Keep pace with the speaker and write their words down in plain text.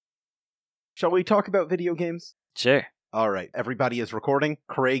Shall we talk about video games? Sure. All right, everybody is recording.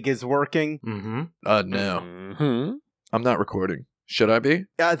 Craig is working. Mm-hmm. No. Mm-hmm. I'm not recording. Should I be?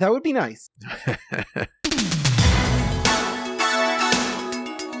 That would be nice.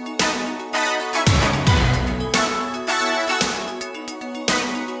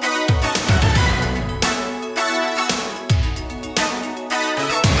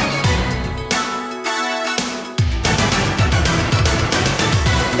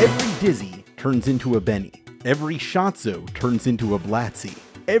 Every Dizzy turns into a Benny. Every Shotzo turns into a Blatzy.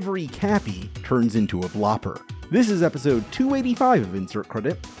 Every Cappy turns into a Blopper. This is episode 285 of Insert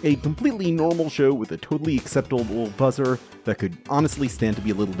Credit, a completely normal show with a totally acceptable buzzer that could honestly stand to be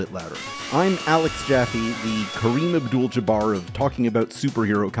a little bit louder. I'm Alex Jaffe, the Kareem Abdul-Jabbar of talking about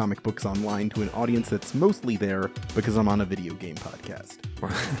superhero comic books online to an audience that's mostly there because I'm on a video game podcast.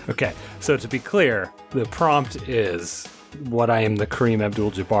 Okay, so to be clear, the prompt is what I am the Kareem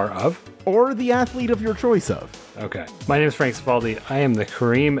Abdul-Jabbar of. Or the athlete of your choice of. Okay. My name is Frank Cifaldi. I am the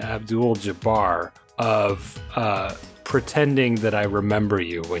Kareem Abdul-Jabbar of pretending that I remember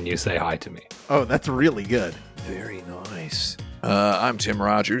you when you say hi to me. Oh, that's really good. Very nice. I'm Tim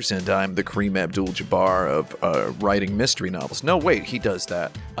Rogers, and I'm the Kareem Abdul-Jabbar of writing mystery novels. No, wait, he does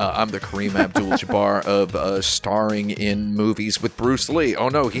that. I'm the Kareem Abdul-Jabbar of starring in movies with Bruce Lee. Oh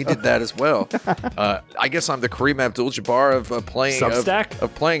no, he did that as well. I guess I'm the Kareem Abdul-Jabbar of playing Substack?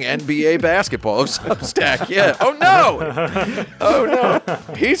 Of playing NBA basketball. Of Substack, yeah. Oh no, oh no,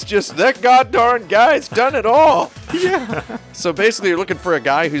 he's just that goddarn guy's done it all. Yeah. So basically, you're looking for a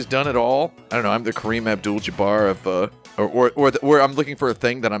guy who's done it all. I don't know. I'm the Kareem Abdul-Jabbar of. Or I'm looking for a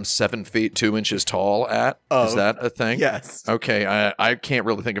thing that I'm 7 feet 2 inches tall at. Is that a thing? Yes. Okay, I can't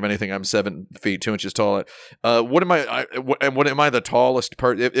really think of anything I'm 7 feet 2 inches tall at. What am I the tallest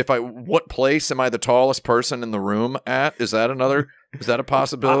person? What place am I the tallest person in the room at? Is that a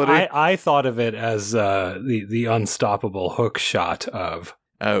possibility? I thought of it as the unstoppable hook shot of.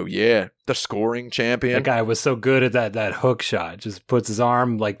 Oh yeah, the scoring champion. That guy was so good at that hook shot. Just puts his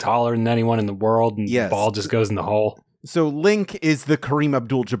arm like taller than anyone in the world, and Yes. the ball just goes in the hole. So Link is the Kareem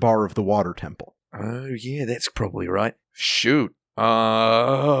Abdul-Jabbar of the Water Temple. Oh yeah, that's probably right. Shoot.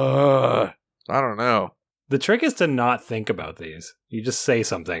 I don't know. The trick is to not think about these. You just say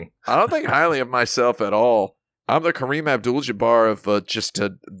something. I don't think highly of myself at all. I'm the Kareem Abdul-Jabbar of just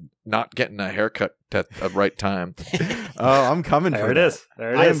not getting a haircut at the right time. Oh, I'm coming There for it that. is.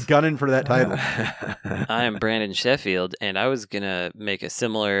 There it I is. am gunning for that title. I am Brandon Sheffield, and I was going to make a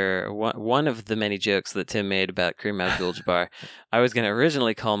similar one of the many jokes that Tim made about Kareem Abdul-Jabbar. I was going to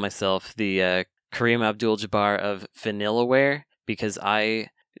originally call myself the Kareem Abdul-Jabbar of Vanillaware because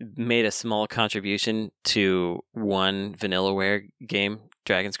I made a small contribution to one Vanillaware game,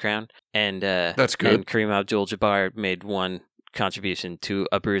 Dragon's Crown, and That's good. And Kareem Abdul-Jabbar made one contribution to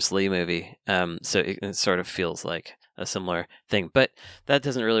a Bruce Lee movie, so it sort of feels like a similar thing, but that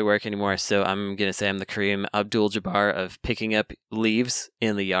doesn't really work anymore, so I'm gonna say I'm the Kareem Abdul-Jabbar of picking up leaves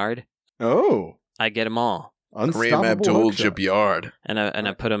in the yard. Oh. I get them all, Unstoppable Kareem hook shot. Abdul-Jabbar. and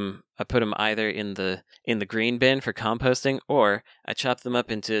I put them either in the green bin for composting, or I chop them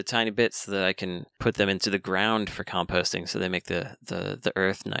up into tiny bits so that I can put them into the ground for composting, so they make the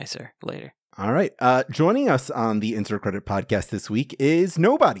earth nicer later. All right. Joining us on the Insert Credit podcast this week is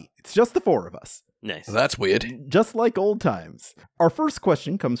nobody. It's just the four of us. Nice. That's weird. Just like old times. Our first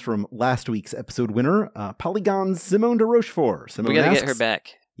question comes from last week's episode winner, Polygon's Simone de Rochefort. Simone We gotta asks, get her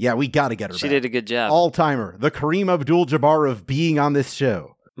back. Yeah, we gotta get her She back. did a good job. All-timer, the Kareem Abdul-Jabbar of being on this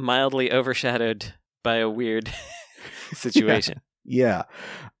show. Mildly overshadowed by a weird situation. Yeah.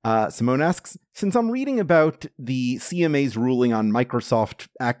 Simone asks, since I'm reading about the CMA's ruling on Microsoft,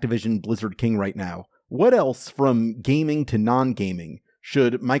 Activision, Blizzard King right now, what else from gaming to non-gaming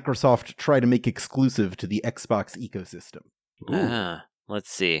should Microsoft try to make exclusive to the Xbox ecosystem? Let's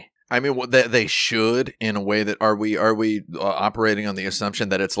see. I mean, they should in a way that are we operating on the assumption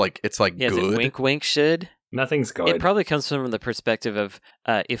that it's like Yeah, is it good? wink wink should? Nothing's good. It probably comes from the perspective of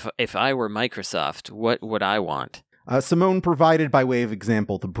if I were Microsoft, what would I want? Simone provided by way of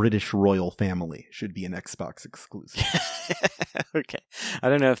example, the British royal family should be an Xbox exclusive. Okay. I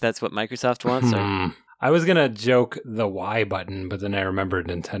don't know if that's what Microsoft wants. Or... I was going to joke the Y button, but then I remembered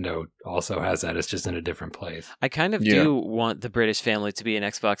Nintendo also has that. It's just in a different place. I kind of do want the British family to be an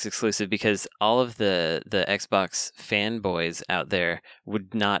Xbox exclusive because all of the Xbox fanboys out there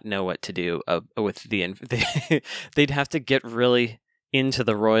would not know what to do with they'd have to get really into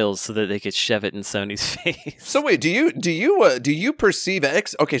the Royals so that they could shove it in Sony's face. So wait, do you perceive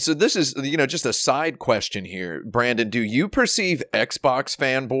Okay, so this is just a side question here, Brandon. Do you perceive Xbox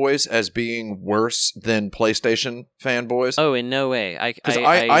fanboys as being worse than PlayStation fanboys? Oh, in no way.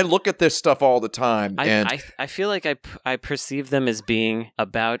 I look at this stuff all the time, and I feel like I perceive them as being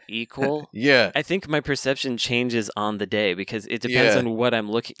about equal. Yeah, I think my perception changes on the day because it depends on what I'm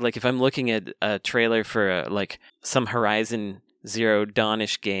looking. Like if I'm looking at a trailer for like some Horizon Zero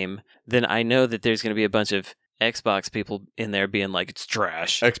Dawnish game, then I know that there's going to be a bunch of Xbox people in there being like, it's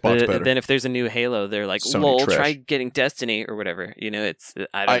trash. Xbox better. Then if there's a new Halo, they're like, Sony lol, trash. Try getting Destiny or whatever. It's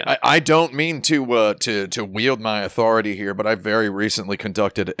I don't know. I don't mean to wield my authority here, but I very recently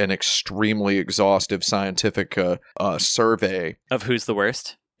conducted an extremely exhaustive scientific survey of who's the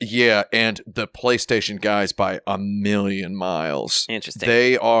worst. Yeah, and the PlayStation guys by a million miles. Interesting.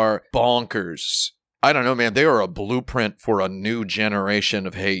 They are bonkers. I don't know, man. They are a blueprint for a new generation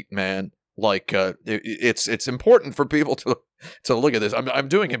of hate, man. Like, it's important for people to look at this. I'm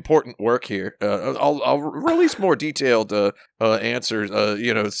doing important work here. I'll release more detailed answers,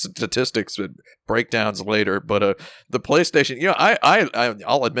 statistics and breakdowns later. But the PlayStation,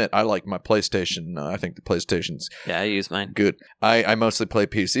 I'll admit I like my PlayStation. I think the PlayStation's I use mine. Good. I mostly play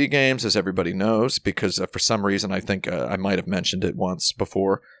PC games, as everybody knows, because for some reason I think I might have mentioned it once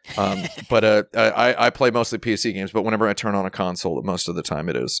before. But I play mostly PC games. But whenever I turn on a console, most of the time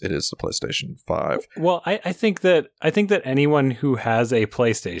it is the PlayStation 5. Well, I think that anyone who has a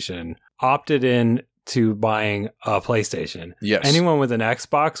PlayStation opted in to buying a PlayStation. Yes. Anyone with an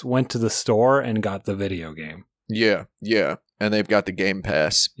Xbox went to the store and got the video game. Yeah. And they've got the Game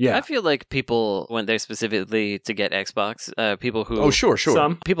Pass. Yeah. I feel like people went there specifically to get Xbox. People who... Oh, sure.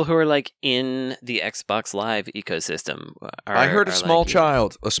 Some people who are like in the Xbox Live ecosystem. I heard a small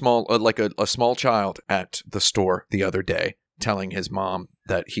child at the store the other day telling his mom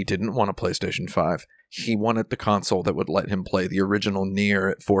that he didn't want a PlayStation 5. He wanted the console that would let him play the original Nier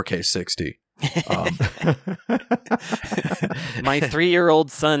at 4K 60. My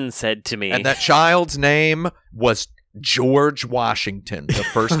 3-year-old son said to me. And that child's name was George Washington, the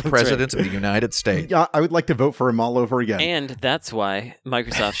first president of the United States. Yeah, I would like to vote for him all over again. And that's why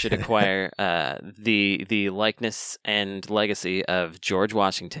Microsoft should acquire the likeness and legacy of George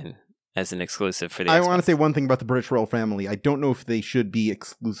Washington as an exclusive for the Xbox. I want to say one thing about the British royal family. I don't know if they should be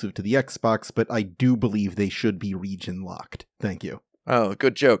exclusive to the Xbox, but I do believe they should be region locked. Thank you. Oh,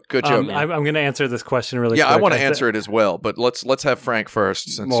 good joke. Good joke. I'm going to answer this question really quick. Yeah, I want to answer it as well, but let's have Frank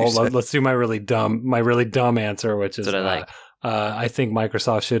first. Let's do my really dumb answer, which is what I like. I think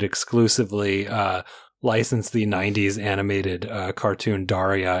Microsoft should exclusively license the 90s animated cartoon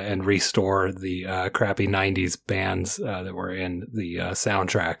Daria and restore the crappy 90s bands that were in the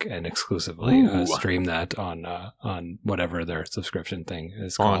soundtrack and exclusively stream that on whatever their subscription thing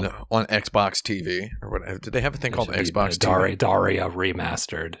is called. On Xbox TV or whatever. Did they have a thing called Xbox TV? Daria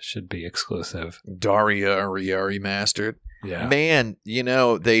Remastered should be exclusive. Daria Remastered? Yeah. Man,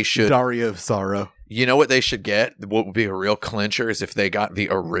 they should... Daria of Sorrow. You know what they should get? What would be a real clincher is if they got the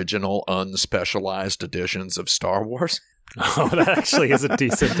original unspecialized editions of Star Wars. Oh, that actually is a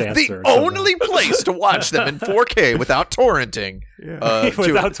decent answer. The only place to watch them in 4K without torrenting.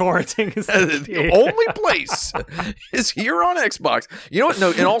 Without torrenting is the only place is here on Xbox. You know what?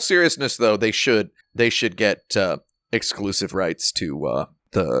 No, in all seriousness, though, they should get exclusive rights to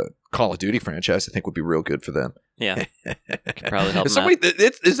the Call of Duty franchise. I think would be real good for them. Yeah, could probably help them so out. wait,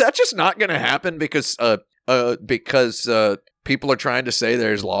 is that just not going to happen because people are trying to say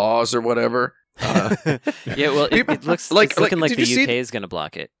there's laws or whatever? Yeah, well, it looks it's looking like the UK is going to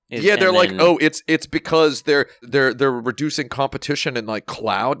block it. They're like, it's because they're reducing competition in like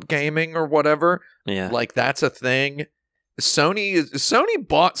cloud gaming or whatever. Yeah, like that's a thing. Sony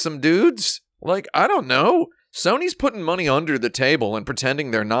bought some dudes. Like, I don't know. Sony's putting money under the table and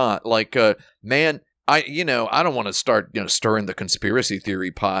pretending they're not. Like, man. I don't want to start stirring the conspiracy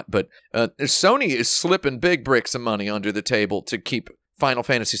theory pot, but Sony is slipping big bricks of money under the table to keep Final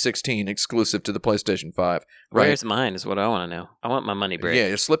Fantasy 16 exclusive to the PlayStation 5. Right? Where's mine is what I want to know. I want my money brick. Yeah,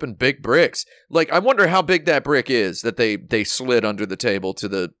 you're slipping big bricks. Like, I wonder how big that brick is that they slid under the table to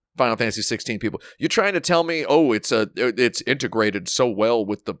the Final Fantasy 16 people. You're trying to tell me, it's integrated so well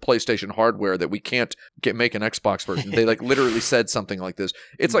with the PlayStation hardware that we can't make an Xbox version. They like literally said something like this.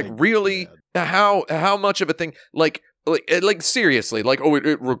 It's like really how much of a thing like seriously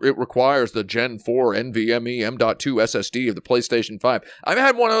it requires the Gen 4 NVMe M.2 SSD of the PlayStation 5. I've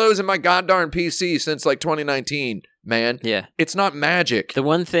had one of those in my goddarn PC since like 2019. Man, yeah, it's not magic. The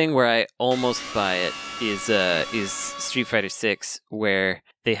one thing where I almost buy it is Street Fighter 6, where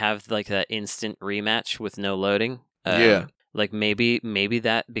they have like that instant rematch with no loading. Yeah. Like maybe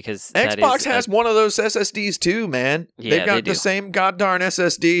that because Xbox that has one of those SSDs too, man. Yeah, They've got they do. the same goddarn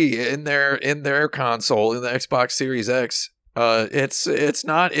SSD in their console in the Xbox Series X. It's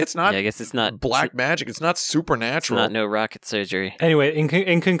not Yeah, I guess it's not black magic. It's not It's supernatural. not no rocket surgery. Anyway,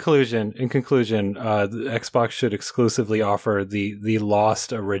 in conclusion, the Xbox should exclusively offer the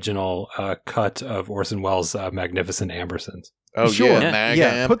lost original cut of Orson Welles' Magnificent Ambersons. Oh Sure. yeah, Mag Yeah,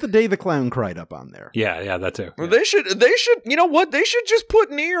 Amp. put The Day the Clown Cried up on there. Yeah, that too. Well, they should. You know what? They should just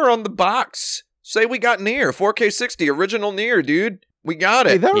put Nier on the box. Say we got Nier 4K 60 original Nier, dude. We got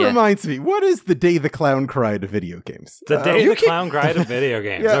Hey, it. that Yeah. reminds me. What is The Day the Clown Cried of video games? The day you the can- clown cried of video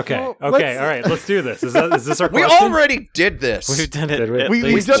games. Yeah, okay, well, okay, let's- all right. Let's do this. Is this our We question? already did this. We've done it. Did we? at We've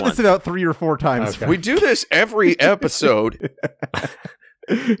least done once. this about 3 or 4 times. Okay. We do this every episode.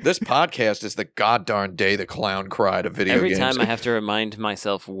 This podcast is the goddarn Day the Clown Cried of video Every games. time I have to remind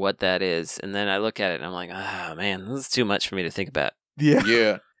myself what that is, and then I look at it and I'm like, man, this is too much for me to think about. Yeah.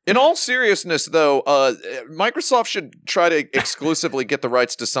 Yeah. In all seriousness, though, Microsoft should try to exclusively get the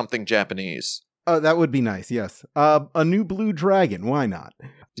rights to something Japanese. That would be nice, yes. A new Blue Dragon, why not?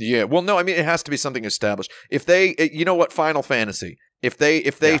 Yeah, well, no, I mean, it has to be something established. If they, you know what, Final Fantasy, if they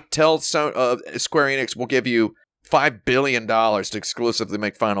tell Square Enix, we'll give you $5 billion to exclusively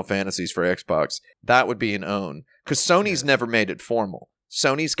make Final Fantasies for Xbox, that would be an own. Because Sony's never made it formal.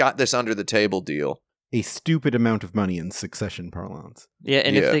 Sony's got this under the table deal. A stupid amount of money in Succession parlance. Yeah,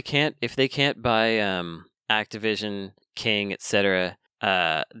 and Yeah. if they can't buy Activision, King, etc.,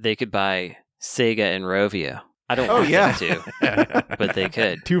 they could buy Sega and Rovio. I don't Oh, want yeah. them to, but they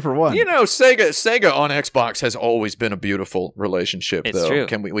could. 2 for 1. You know, Sega on Xbox has always been a beautiful relationship, It's though.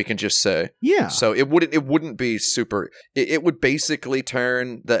 true. We can just say. Yeah. So it wouldn't be super. It would basically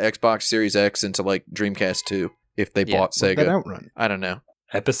turn the Xbox Series X into like Dreamcast 2 if they bought Let that Sega. outrun. I don't know.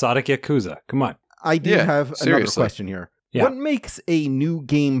 Episodic Yakuza. Come on. I do Yeah, have another seriously. question here. Yeah. What makes a new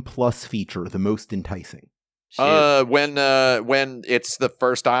Game Plus feature the most enticing? Shoot. When it's the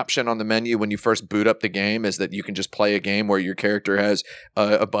first option on the menu when you first boot up the game is that you can just play a game where your character has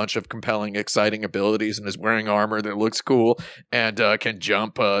a bunch of compelling, exciting abilities and is wearing armor that looks cool and can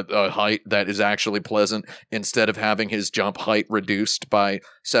jump a height that is actually pleasant instead of having his jump height reduced by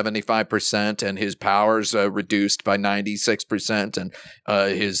 75% and his powers reduced by 96% and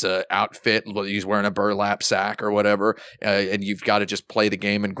his outfit, he's wearing a burlap sack or whatever, and you've got to just play the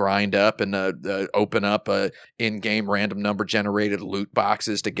game and grind up and open up in-game random number generated loot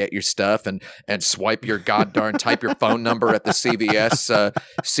boxes to get your stuff and swipe your goddarn type your phone number at the CVS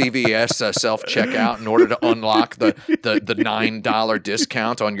self-checkout in order to unlock the $9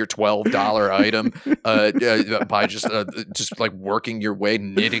 discount on your $12 item by just like working your way,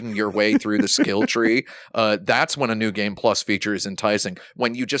 knitting your way through the skill tree. That's when a new Game Plus feature is enticing.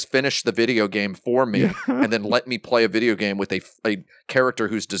 When you just finish the video game for me and then let me play a video game with a character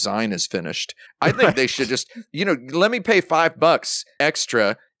whose design is finished. I think they should just, let me pay $5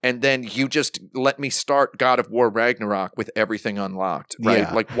 extra and then you just let me start God of War Ragnarok with everything unlocked, right?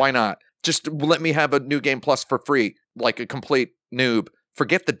 Yeah. Like, why not? Just let me have a new Game Plus for free, like a complete noob.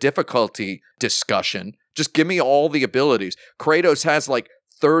 Forget the difficulty discussion. Just give me all the abilities. Kratos has like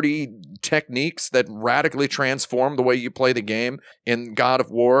 30 techniques that radically transform the way you play the game in God of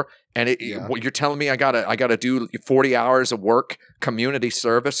War. And you're telling me I gotta do 40 hours of work, community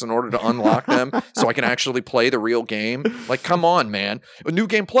service in order to unlock them so I can actually play the real game? Like, come on, man. A new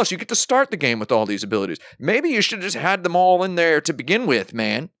Game Plus, you get to start the game with all these abilities. Maybe you should have just had them all in there to begin with,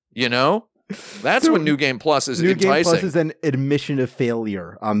 man. That's So, when New Game Plus is New enticing. Game Plus is an admission of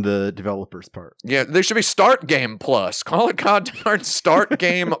failure on the developer's part. Yeah, there should be Start Game Plus. Call it goddamn Start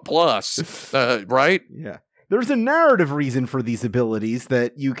Game Plus, right? Yeah. There's a narrative reason for these abilities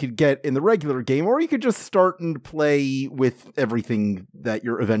that you could get in the regular game, or you could just start and play with everything that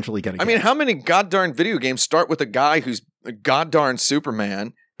you're eventually going to I get. mean, how many goddarn video games start with a guy who's a goddarn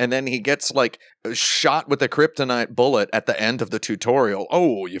Superman, and then he gets like shot with a kryptonite bullet at the end of the tutorial?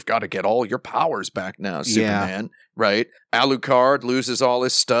 Oh, you've got to get all your powers back now, Superman. Right? Alucard loses all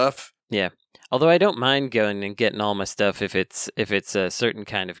his stuff. Yeah. Although I don't mind going and getting all my stuff if it's a certain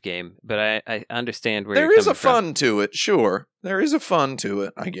kind of game, but I understand where There you're is a coming from. fun to it, sure. There is a fun to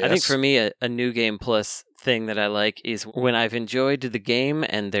it, I guess. I think for me, a new Game Plus thing that I like is when I've enjoyed the game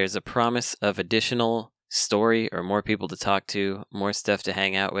and there's a promise of additional story or more people to talk to, more stuff to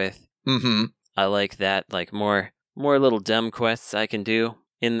hang out with. Mm-hmm. I like that, like more little dumb quests I can do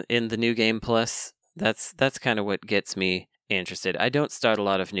in the new Game Plus. That's kind of what gets me interested. I don't start a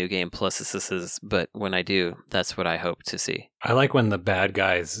lot of new Game Pluses, but when I do, that's what I hope to see. I like when the bad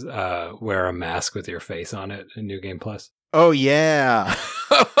guys wear a mask with your face on it in New Game Plus. Oh, yeah.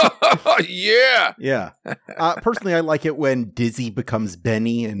 Yeah. Yeah. Personally, I like it when Dizzy becomes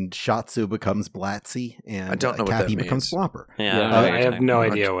Benny and Shatsu becomes Blatzy and I don't know what Cappy that becomes means. Flopper. Yeah, Yeah, I, don't know what I you're have talking no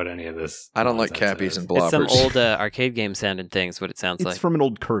about. idea what any of this. I don't like nonsense cappies is. and bloppers. It's some old arcade game sounding things. What it sounds It's like. from an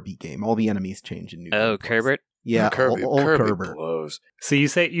old Kirby game. All the enemies change in New Oh, Game Plus. Kerbert. Yeah, Kirby, old Kirby Kerber. blows. So you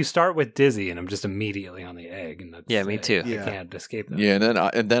say you start with Dizzy, and I'm just immediately on the egg, and that's, Yeah, me too. I Yeah. can't escape that. Yeah,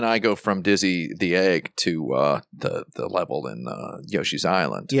 and then I go from Dizzy the Egg to the level in Yoshi's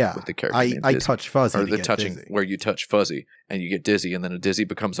Island. Yeah, with the character named I Dizzy. touch Fuzzy or to the get touching Dizzy. where you touch Fuzzy and you get Dizzy, and then a Dizzy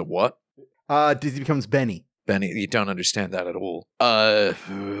becomes a what? Dizzy becomes Benny. Benny, you don't understand that at all.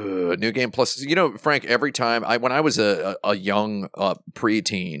 New Game Plus. Frank, every time when I was a young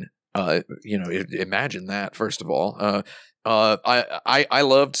preteen, imagine that. First of all, I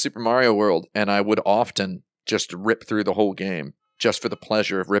loved Super Mario World, and I would often just rip through the whole game just for the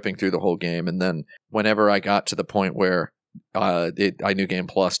pleasure of ripping through the whole game. And then whenever I got to the point where I New Game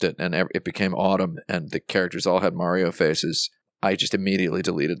Plused it, and it became autumn, and the characters all had Mario faces, I just immediately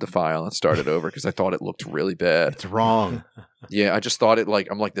deleted the file and started over because I thought it looked really bad. It's wrong. Yeah, I just thought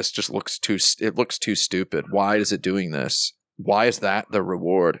I'm like, this just looks too stupid. Why is it doing this? Why is that the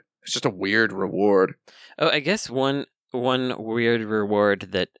reward? It's just a weird reward. Oh, I guess one weird reward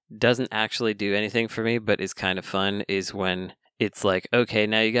that doesn't actually do anything for me, but is kind of fun, is when it's like, okay,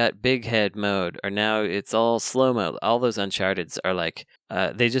 now you got big head mode, or now it's all slow mo. All those Uncharted's are like,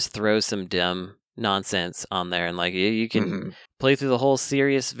 they just throw some dumb nonsense on there, and like you can play through the whole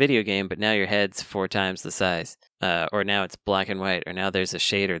serious video game, but now your head's 4 times the size, or now it's black and white, or now there's a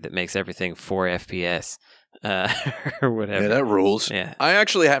shader that makes everything 4 FPS, or whatever. Yeah, that rules. Yeah. I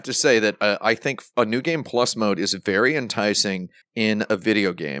actually have to say that I think a New Game Plus mode is very enticing in a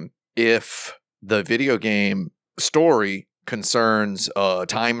video game if the video game story concerns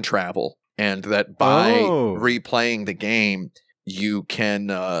time travel, and that by replaying the game you can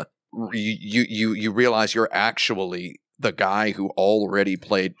you realize you're actually the guy who already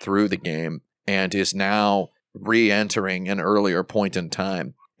played through the game and is now re-entering an earlier point in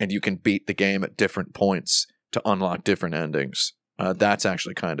time, and you can beat the game at different points to unlock different endings. That's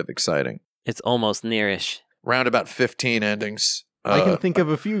actually kind of exciting. It's almost nearish. Round about 15 endings. I can think of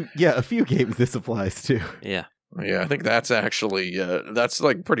a few games this applies to. Yeah. Yeah, I think that's actually that's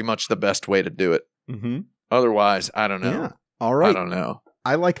like pretty much the best way to do it. Mm-hmm. Otherwise, I don't know. Yeah. All right. I don't know.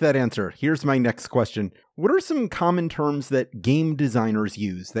 I like that answer. Here's my next question. What are some common terms that game designers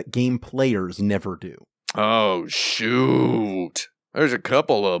use that game players never do? Oh, shoot. There's a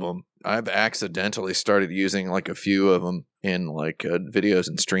couple of them. I've accidentally started using like a few of them in like videos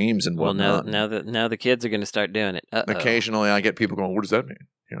and streams and Well, whatnot. now the kids are going to start doing it. Uh-oh. Occasionally I get people going, what does that mean?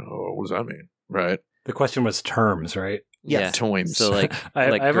 What does that mean? Right. The question was terms, right? Yeah. Tomes. So like, I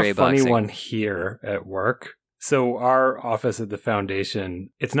like have gray a funny boxing. one here at work. So our office at the foundation,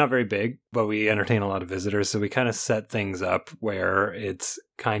 it's not very big, but we entertain a lot of visitors. So we kind of set things up where it's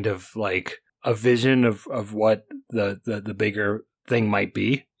kind of like a vision of what the bigger thing might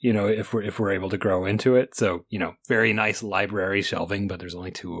be, if we're able to grow into it. So, very nice library shelving, but there's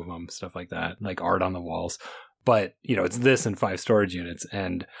only 2 of them, stuff like that, like art on the walls. But, it's this and 5 storage units.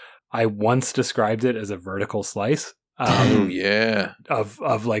 And I once described it as a vertical slice. Oh, yeah.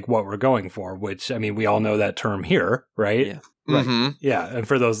 Of like what we're going for, which, I mean, we all know that term here, right? Yeah. Right. Mm-hmm. Yeah. And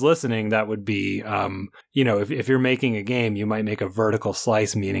for those listening, that would be, if you're making a game, you might make a vertical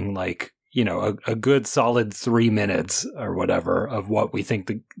slice, meaning like, a good solid 3 minutes or whatever of what we think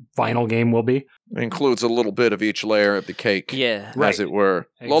the final game will be. Includes a little bit of each layer of the cake. Yeah. Right. As it were.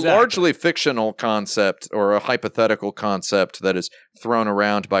 Exactly. A largely fictional concept or a hypothetical concept that is thrown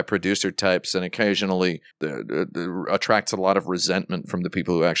around by producer types and occasionally attracts a lot of resentment from the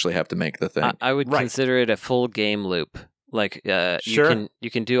people who actually have to make the thing. I would Right. consider it a full game loop. Like Sure. you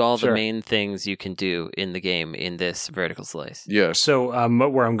can do all the Sure. main things you can do in the game in this vertical slice. Yes. So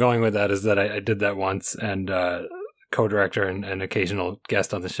where I'm going with that is that I did that once, and co-director and occasional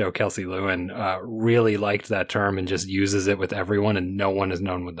guest on the show, Kelsey Lewin, really liked that term and just uses it with everyone, and no one has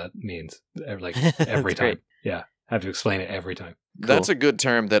known what that means. Like every That's time. great. Yeah. I have to explain it every time. That's a good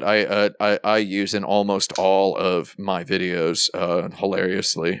term that I use in almost all of my videos,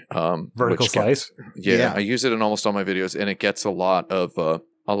 hilariously. Vertical which slice? Yeah. I use it in almost all my videos, and it gets a lot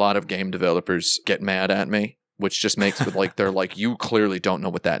of game developers get mad at me, which just makes it like they're like, you clearly don't know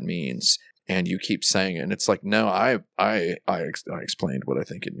what that means, and you keep saying it. And it's like, no, I explained what I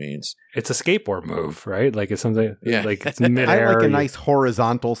think it means. It's a skateboard move, right? Like it's something, Yeah. like it's I midair. like a nice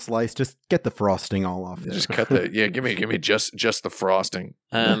horizontal slice. Just get the frosting all off there. Just cut the give me just the frosting.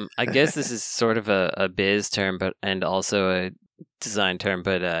 I guess this is sort of a biz term, and also a design term.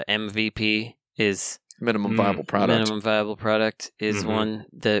 But MVP is Minimum viable product. Minimum viable product is one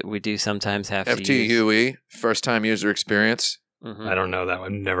that we do sometimes have to use. FTUE, first time user experience. I don't know that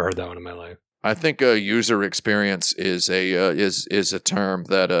one. Never heard that one in my life. I think user experience is a term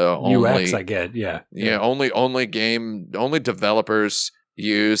that only UX I get, yeah. only developers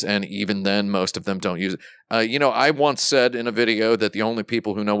use, and even then most of them don't use it. I once said in a video that the only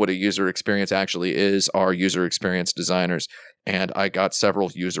people who know what a user experience actually is are user experience designers, and I got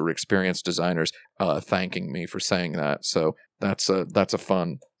several user experience designers thanking me for saying that. So that's a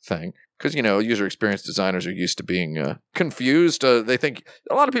fun thing. Because, user experience designers are used to being confused. They think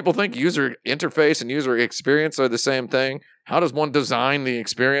a lot of people think user interface and user experience are the same thing. How does one design the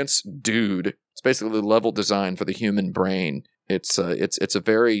experience? Dude, it's basically level design for the human brain. It's a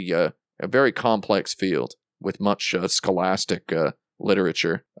very complex field with much scholastic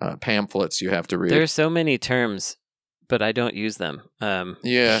literature, pamphlets you have to read. There are so many terms, but I don't use them.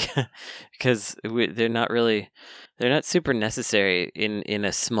 Because they're not super necessary in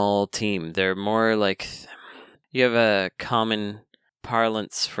a small team. They're more like you have a common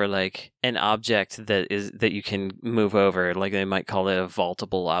parlance for like an object that you can move over. Like they might call it a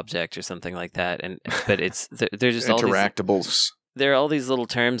vaultable object or something like that. But they're just interactables. There are all these little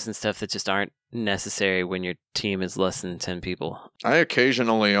terms and stuff that just aren't necessary when your team is less than 10 people. I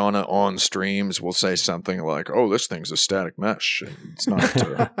occasionally on streams will say something like, "Oh, this thing's a static mesh." It's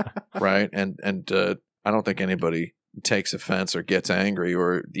not right, and I don't think anybody takes offense or gets angry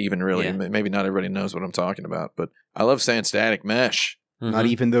or even really. Yeah. Maybe not everybody knows what I'm talking about, but I love saying static mesh. Not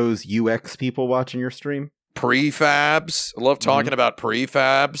even those UX people watching your stream? Prefabs. I love talking about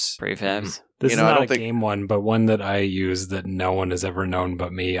prefabs. Prefabs. This is not a game one, but one that I use that no one has ever known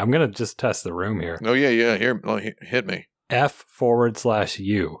but me. I'm going to just test the room here. Oh, yeah. Here, hit me.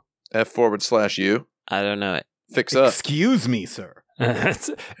 F/U. F/U? I don't know it. Fix up. Excuse me, sir.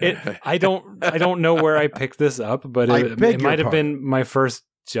 I don't know where I picked this up, but it might have been my first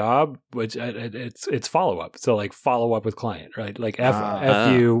job, which it's follow-up. So like follow-up with client, right? Like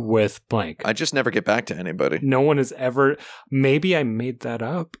FU with blank. I just never get back to anybody. No one has ever, maybe I made that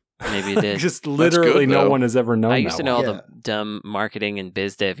up. Maybe you did. Just literally no one has ever known. I used to know all Yeah. the dumb marketing and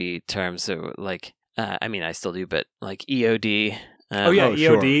biz devy terms. So like, I still do, but like EOD. EOD.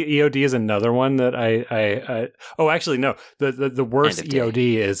 sure. EOD is another one that I actually no. The worst End of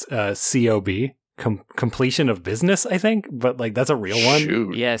day. EOD is COB, completion of business, I think. But like that's a real one.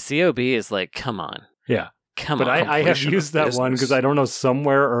 Shoot. Yeah, COB is like, come on. Yeah. Come on. But I have completion used of that one because business. I don't know,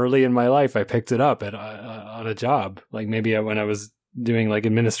 somewhere early in my life I picked it up on a job. Like maybe when I was doing like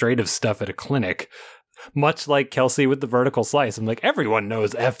administrative stuff at a clinic. Much like Kelsey with the vertical slice. I'm like, everyone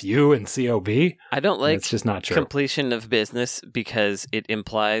knows FU and COB. I don't like It's just not true. completion of business because it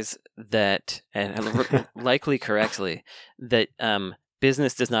implies that, and likely correctly, that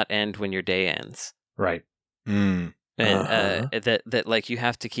business does not end when your day ends. Right. And that like you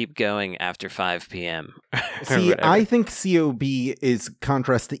have to keep going after 5 p.m. See, whatever. I think COB is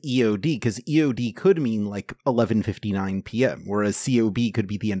contrast to EOD, because EOD could mean like 11:59 p.m., whereas COB could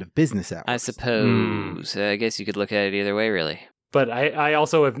be the end of business hours. I suppose. I guess you could look at it either way, really. But I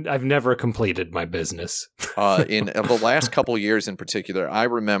also I've never completed my business. In the last couple of years in particular, I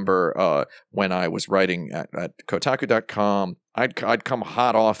remember when I was writing at Kotaku.com, I'd come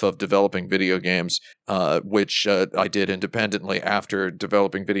hot off of developing video games, which I did independently after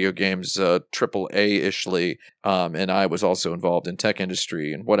developing video games AAA-ishly, and I was also involved in tech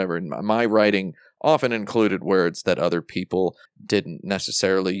industry and whatever. And my writing often included words that other people didn't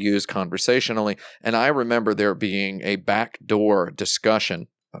necessarily use conversationally. And I remember there being a backroom discussion,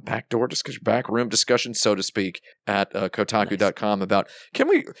 so to speak, at Kotaku.com about,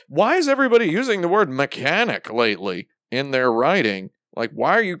 why is everybody using the word mechanic lately in their writing? Like,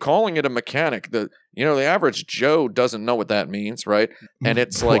 why are you calling it a mechanic? The average Joe doesn't know what that means, right? And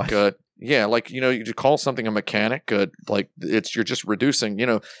it's like, you call something a mechanic, you're just reducing,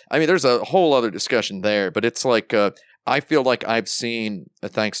 there's a whole other discussion there, but it's like, I feel like I've seen,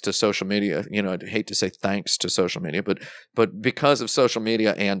 thanks to social media, I'd hate to say thanks to social media, but because of social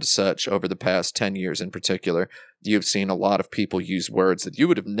media and such over the past 10 years in particular, you've seen a lot of people use words that you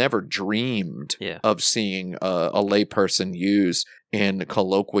would have never dreamed of seeing a layperson use in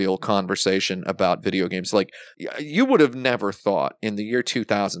colloquial conversation about video games. Like, you would have never thought in the year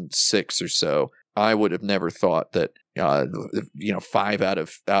 2006 or so, I would have never thought that 5 out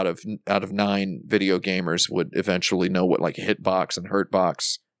of 9 video gamers would eventually know what like hitbox and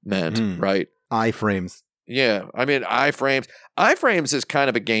hurtbox meant, right? Iframes. Yeah, I mean iframes is kind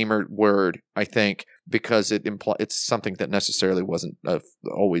of a gamer word, I think, because it's something that necessarily wasn't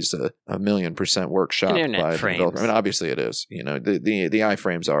always a 1,000,000% workshopped Internet by the frames. developer. I mean, obviously it is. The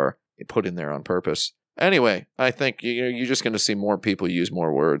iframes are put in there on purpose. Anyway, I think you're just going to see more people use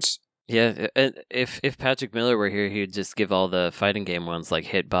more words. Yeah, and if Patrick Miller were here, he'd just give all the fighting game ones like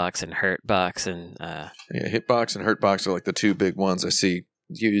Hitbox and Hurtbox and Yeah, Hitbox and Hurtbox are like the two big ones I see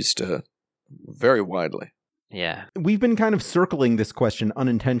used very widely. Yeah. We've been kind of circling this question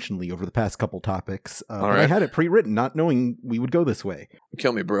unintentionally over the past couple topics, but right. I had it pre-written, not knowing we would go this way.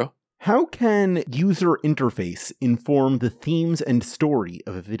 Kill me, bro. How can user interface inform the themes and story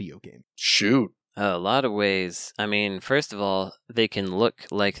of a video game? Shoot. A lot of ways. I mean, first of all, they can look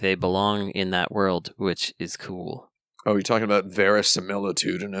like they belong in that world, which is cool. Oh, you're talking about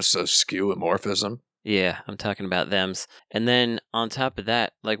verisimilitudinous skeuomorphism? Yeah, I'm talking about thems. And then on top of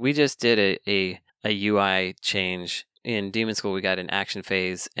that, like we just did a UI change. In Demon School, we got an action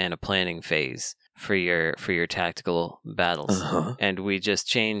phase and a planning phase for your tactical battles. Uh-huh. And we just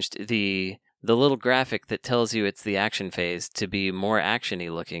changed the little graphic that tells you it's the action phase to be more action-y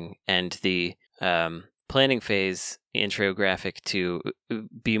looking, and the planning phase intro graphic to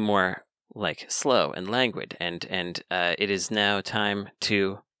be more like slow and languid, and it is now time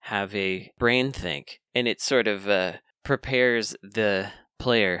to have a brain think, and it sort of prepares the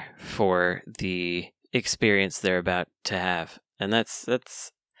player for the experience they're about to have. And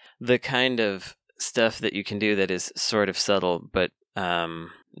that's the kind of stuff that you can do that is sort of subtle, but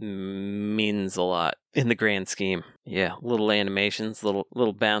means a lot in the grand scheme. Yeah, little animations,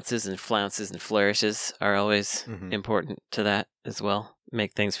 little bounces and flounces and flourishes are always important to that as well.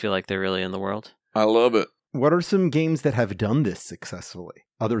 Make things feel like they're really in the world. I love it. What are some games that have done this successfully,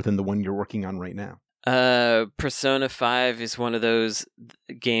 other than the one you're working on right now? Persona 5 is one of those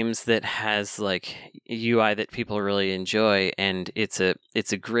games that has like UI that people really enjoy, and it's a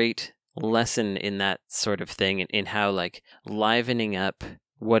great lesson in that sort of thing, in how like livening up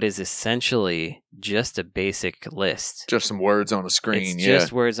what is essentially just a basic list. Just some words on a screen, it's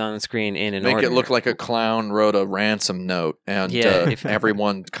just words on the screen in an order. Make it look like a clown wrote a ransom note, and if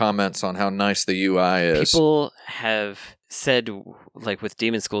everyone comments on how nice the UI is. People have said, like with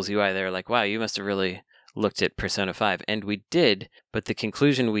Demon School's UI, they're like, wow, you must have really looked at Persona 5. And we did, but the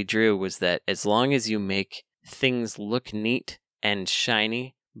conclusion we drew was that as long as you make things look neat and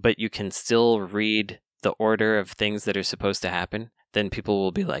shiny, but you can still read the order of things that are supposed to happen, then people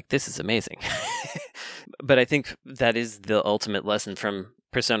will be like, this is amazing. But I think that is the ultimate lesson from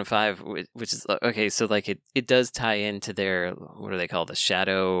Persona 5, which is, okay, so like it does tie into their, what do they call, the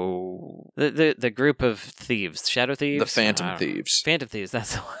group of thieves, Shadow Thieves? The Phantom Thieves. Phantom Thieves,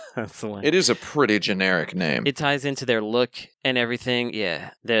 that's the one. It is a pretty generic name. It ties into their look and everything,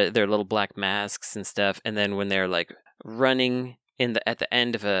 yeah. Their little black masks and stuff, and then when they're like running at the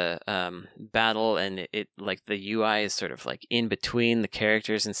end of a battle, and it like the UI is sort of like in between the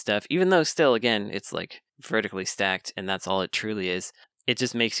characters and stuff, even though still, again, it's like vertically stacked and that's all it truly is. It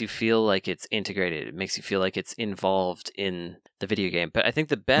just makes you feel like it's integrated. It makes you feel like it's involved in the video game. But I think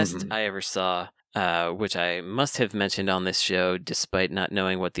the best I ever saw, which I must have mentioned on this show despite not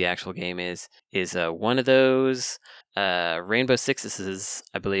knowing what the actual game is one of those Rainbow Sixes,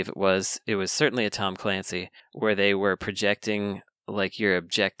 I believe it was. It was certainly a Tom Clancy, where they were projecting like your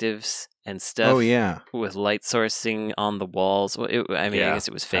objectives and stuff. Oh, yeah. With light sourcing on the walls. Well, I guess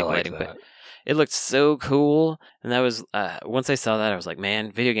it was fake lighting, but it looked so cool. And that was, once I saw that, I was like,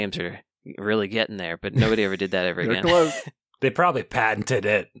 man, video games are really getting there, but nobody ever did that ever again. Close. They probably patented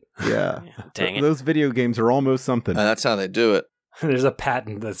it. Yeah. Dang it. Those video games are almost something. That's how they do it. There's a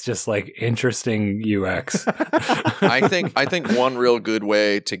patent that's just like interesting UX. I think one real good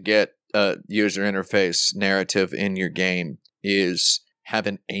way to get user interface narrative in your game is have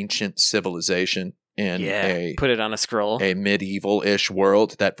an ancient civilization in put it on a scroll, a medieval-ish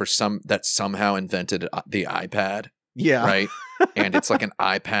world that somehow invented the iPad. Yeah. Right? And it's like an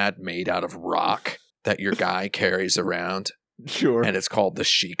iPad made out of rock that your guy carries around. Sure. And it's called the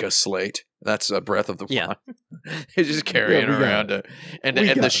Sheikah Slate. That's a Breath of the Wild. Yeah. He's just carrying around it. And the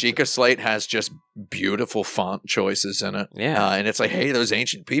it. Sheikah Slate has just beautiful font choices in it. Yeah. And it's like, hey, those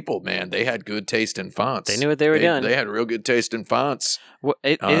ancient people, man, they had good taste in fonts. They knew what they were doing. They had real good taste in fonts. Well,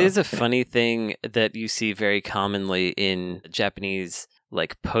 it is a funny thing that you see very commonly in Japanese,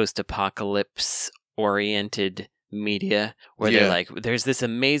 like post-apocalypse oriented media, where they're like, there's this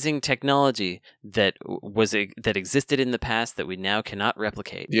amazing technology that existed in the past that we now cannot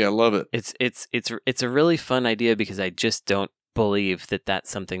replicate. Yeah, I love it. It's a really fun idea, because I just don't believe that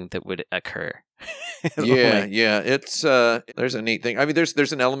that's something that would occur. Yeah. It's there's a neat thing. I mean,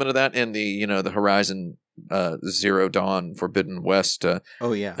 there's an element of that in the the Horizon Zero Dawn Forbidden West.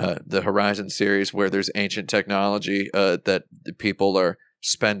 The Horizon series, where there's ancient technology that the people are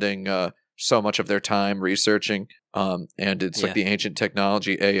spending so much of their time researching, and it's like the ancient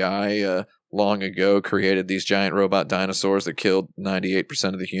technology AI long ago created these giant robot dinosaurs that killed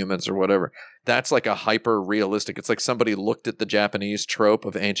 98% of the humans or whatever. That's like a hyper realistic. It's like somebody looked at the Japanese trope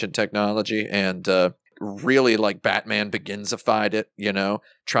of ancient technology and really like Batman Begins-ified it,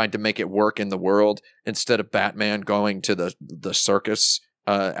 tried to make it work in the world instead of Batman going to the circus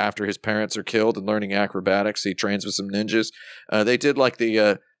after his parents are killed and learning acrobatics. He trains with some ninjas. They did like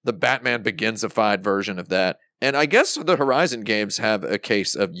the Batman Begins-ified version of that. And I guess the Horizon games have a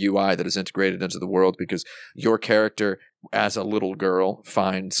case of UI that is integrated into the world because your character, as a little girl,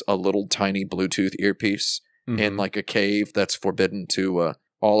 finds a little tiny Bluetooth earpiece in like a cave that's forbidden to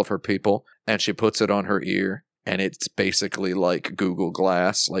all of her people, and she puts it on her ear, and it's basically like Google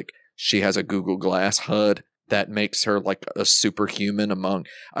Glass. Like she has a Google Glass HUD that makes her like a superhuman among.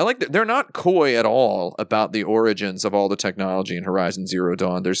 I like that they're not coy at all about the origins of all the technology in Horizon Zero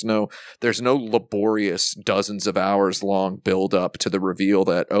Dawn. There's no laborious dozens of hours long build up to the reveal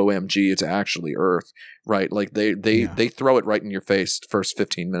that OMG it's actually Earth, right? Like they throw it right in your face first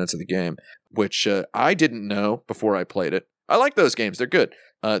 15 minutes of the game, which I didn't know before I played it. I like those games; they're good.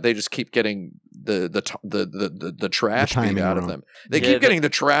 They just keep getting the trash beat out of them. They keep getting the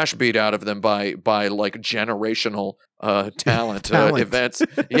trash beat out of them by like generational talent. Events.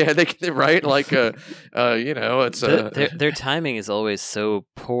 Yeah, they right like it's their timing is always so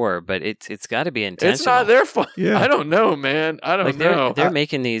poor, but it's got to be intentional. It's not their fault. Yeah. I don't know, man. I don't know. They're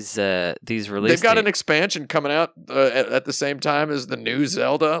making these releases. They've got an expansion coming out at the same time as the new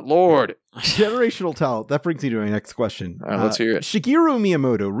Zelda. Lord. Generational talent. That brings me to my next question. All right, let's hear it. Shigeru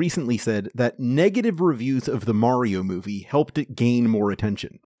Miyamoto recently said that negative reviews of the Mario movie helped it gain more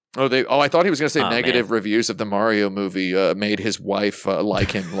attention. I thought he was going to say negative reviews of the Mario movie made his wife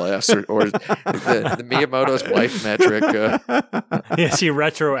like him less, or the Miyamoto's wife metric. Yeah, she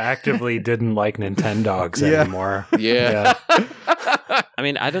retroactively didn't like Nintendogs anymore. Yeah. I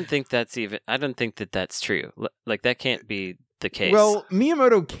mean, I don't think that's true. Like that can't be the case. Well,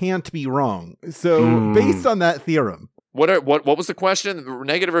 Miyamoto can't be wrong. So based on that theorem, what was the question?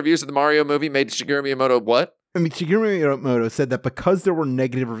 Negative reviews of the Mario movie made Shigeru Miyamoto what? I mean, Shigeru Miyamoto said that because there were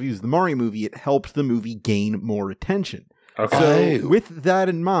negative reviews of the Mario movie, it helped the movie gain more attention. Okay. So with that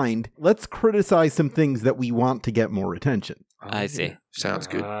in mind, let's criticize some things that we want to get more attention. I see. Sounds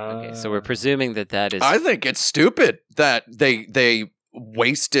good. Okay, so we're presuming that is... I think it's stupid that they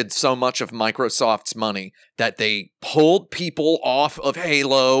wasted so much of Microsoft's money, that they pulled people off of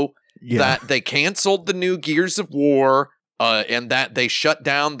Halo, that they canceled the new Gears of War, and that they shut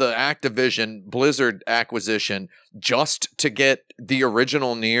down the Activision Blizzard acquisition just to get the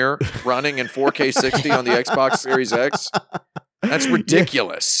original Nier running in 4K 60 on the Xbox Series X. That's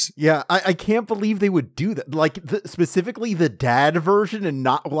ridiculous. Yeah, I can't believe they would do that. Like, specifically the dad version, and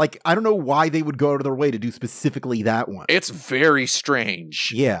not, like, I don't know why they would go out of their way to do specifically that one. It's very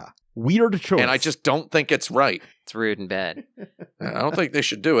strange. Yeah. Weird choice. And I just don't think it's right. It's rude and bad. I don't think they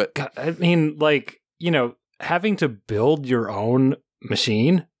should do it. God, I mean, like, having to build your own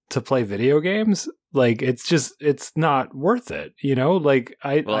machine to play video games, like it's not worth it, like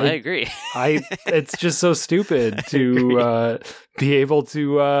I agree. It's just so stupid to be able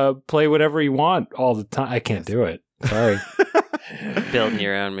to play whatever you want all the time. I can't do it. Sorry. Building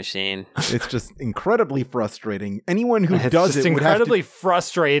your own machine. It's just incredibly frustrating. Anyone who it's does just it incredibly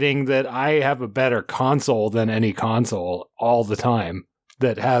frustrating that I have a better console than any console all the time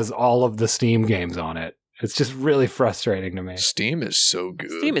that has all of the Steam games on it. It's just really frustrating to me. Steam is so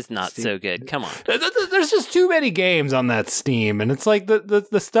good. Steam is not so good. Come on. There's just too many games on that Steam, and it's like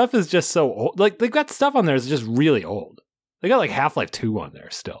the stuff is just so old. Like, they've got stuff on there that's just really old. They got like Half-Life 2 on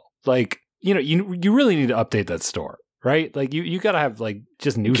there still. Like, you really need to update that store, right? Like, you got to have like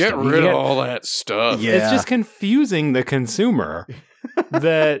just new stuff. Get rid of all that stuff. Yeah. It's just confusing the consumer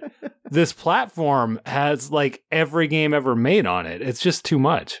that this platform has like every game ever made on it. It's just too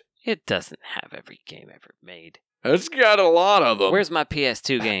much. It doesn't have every game ever made. It's got a lot of them. Where's my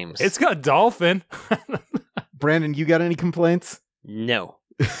PS2 games? It's got Dolphin. Brandon, you got any complaints? No.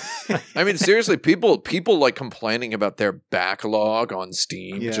 I mean, seriously, people like complaining about their backlog on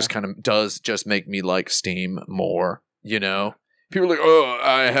Steam. Yeah. Just kind of does just make me like Steam more, People are like, oh,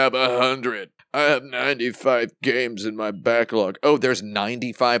 I have 100. I have 95 games in my backlog. Oh, there's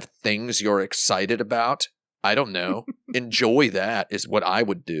 95 things you're excited about? I don't know. Enjoy that is what I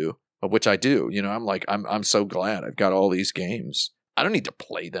would do, which I do. I'm like, I'm so glad I've got all these games. I don't need to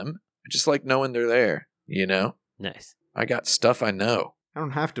play them. I just like knowing they're there, Nice. I got stuff I know. I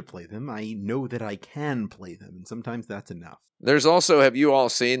don't have to play them. I know that I can play them, and sometimes that's enough. There's also, have you all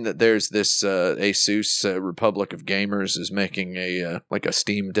seen that there's this Asus Republic of Gamers is making a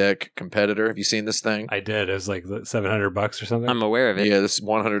Steam Deck competitor? Have you seen this thing? I did. It was like $700 or something. I'm aware of it. Yeah, this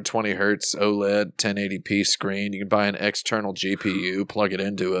 120 hertz OLED 1080p screen. You can buy an external GPU, plug it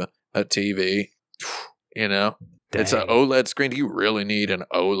into a TV. You know, it's an OLED screen. Do you really need an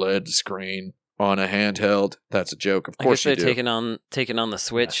OLED screen on a handheld? That's a joke. Of course you do. Taking on the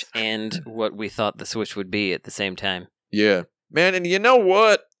Switch and what we thought the Switch would be at the same time. Yeah, man. And you know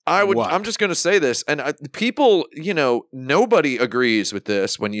what? I'm just going to say this, and people, nobody agrees with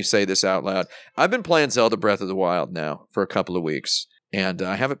this when you say this out loud. I've been playing Zelda Breath of the Wild now for a couple of weeks, and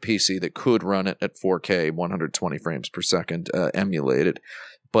I have a PC that could run it at 4K, 120 frames per second, emulated.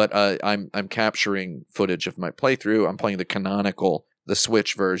 But I'm capturing footage of my playthrough. I'm playing the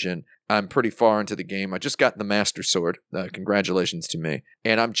Switch version. I'm pretty far into the game. I just got the Master Sword. Congratulations to me.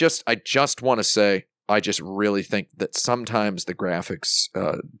 And I just want to say, I just really think that sometimes the graphics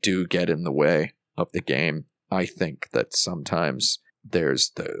do get in the way of the game. I think that sometimes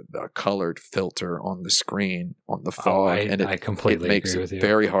there's the colored filter on the screen, on the fog, and I completely makes agree with you.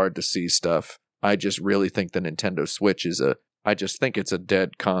 very hard to see stuff. I just really think the Nintendo Switch I just think it's a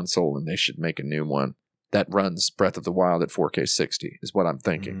dead console, and they should make a new one that runs Breath of the Wild at 4K 60, is what I'm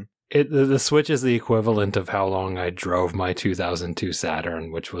thinking. The Switch is the equivalent of how long I drove my 2002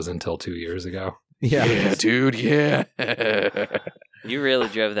 Saturn, which was until 2 years ago. Yeah, dude, yeah. You really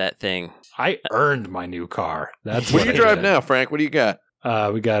drove that thing. I earned my new car. That's what do you drive now, Frank? What do you got?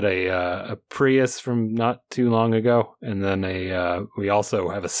 We got a Prius from not too long ago, and then we also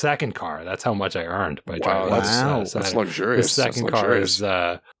have a second car. That's how much I earned by driving. That's luxurious. The second car is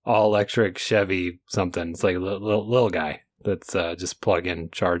all electric Chevy something. It's like a little guy that's just plug-in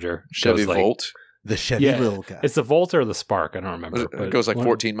charger. Chevy Volt. The Chevy little guy. It's the Volt or the Spark. I don't remember. It goes like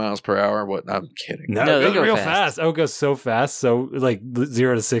 14 miles per hour. What? I'm kidding. No, it goes real fast. Oh, it goes so fast. So like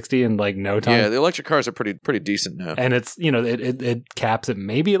 0 to 60 in like no time. Yeah, the electric cars are pretty decent now. And it's it caps at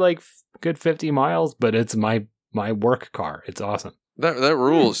maybe like good 50 miles, but it's my work car. It's awesome. That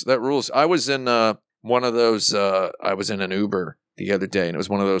rules. That rules. I was in one of those. I was in an Uber the other day, and it was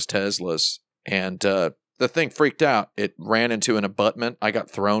one of those Teslas, and the thing freaked out. It ran into an abutment. I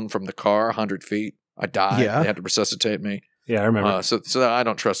got thrown from the car 100 feet. I died. Yeah. They had to resuscitate me. Yeah, I remember. So I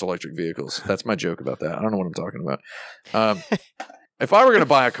don't trust electric vehicles. That's my joke about that. I don't know what I'm talking about. If I were going to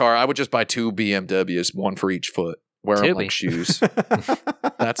buy a car, I would just buy 2 BMWs, one for each foot. Wear them like shoes.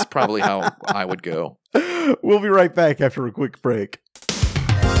 That's probably how I would go. We'll be right back after a quick break.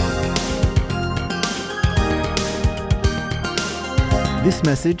 This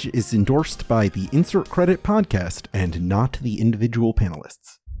message is endorsed by the Insert Credit podcast and not the individual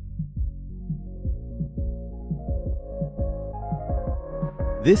panelists.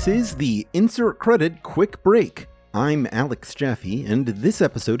 This is the Insert Credit Quick Break. I'm Alex Jaffe, and this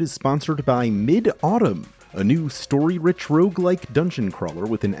episode is sponsored by Mid-Autumn, a new story-rich roguelike dungeon crawler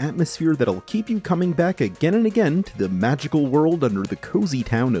with an atmosphere that'll keep you coming back again and again to the magical world under the cozy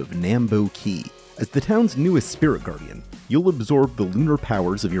town of Nambo Key. As the town's newest spirit guardian, you'll absorb the lunar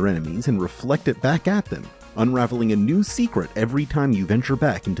powers of your enemies and reflect it back at them, unraveling a new secret every time you venture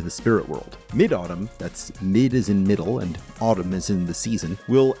back into the spirit world. Mid-Autumn, that's mid as in middle and autumn as in the season,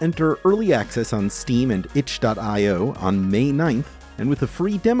 will enter early access on Steam and itch.io on May 9th, and with a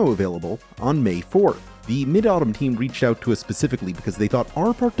free demo available on May 4th. The Mid-Autumn team reached out to us specifically because they thought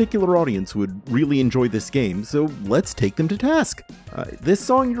our particular audience would really enjoy this game, so let's take them to task. This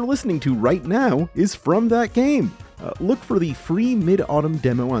song you're listening to right now is from that game. Look for the free Mid-Autumn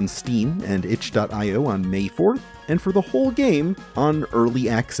demo on Steam and itch.io on May 4th, and for the whole game on Early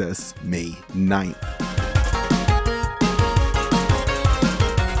Access May 9th.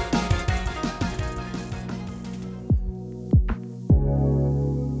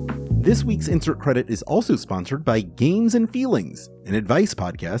 This week's Insert Credit is also sponsored by Games and Feelings, an advice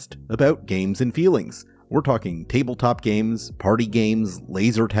podcast about games and feelings. We're talking tabletop games, party games,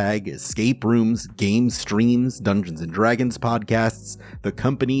 laser tag, escape rooms, game streams, Dungeons & Dragons podcasts, the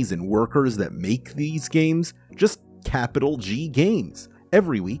companies and workers that make these games, just capital G games.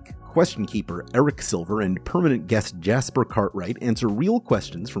 Every week, Question Keeper Eric Silver and permanent guest Jasper Cartwright answer real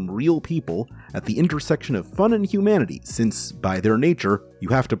questions from real people at the intersection of fun and humanity, since, by their nature, you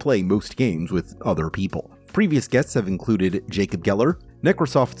have to play most games with other people. Previous guests have included Jacob Geller,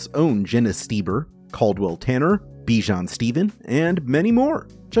 Necrosoft's own Jenna Stieber, Caldwell Tanner, Bijan Stephen, and many more.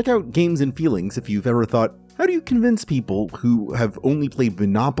 Check out Games and Feelings if you've ever thought, how do you convince people who have only played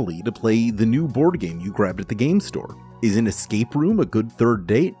Monopoly to play the new board game you grabbed at the game store? Is an escape room a good third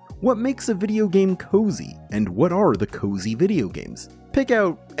date? What makes a video game cozy, and what are the cozy video games? Pick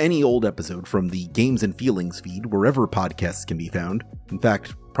out any old episode from the Games and Feelings feed wherever podcasts can be found. In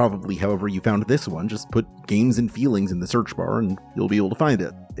fact, probably however you found this one, just put Games and Feelings in the search bar and you'll be able to find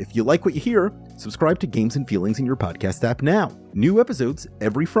it. If you like what you hear, subscribe to Games and Feelings in your podcast app now. New episodes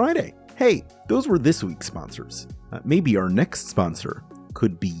every Friday. Hey, those were this week's sponsors. Maybe our next sponsor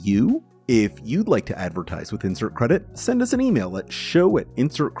could be you? If you'd like to advertise with Insert Credit, send us an email at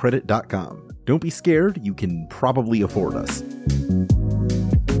show@insertcredit.com. Don't be scared, you can probably afford us.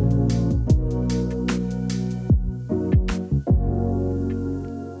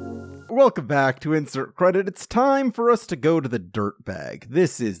 Welcome back to Insert Credit. It's time for us to go to the dirt bag.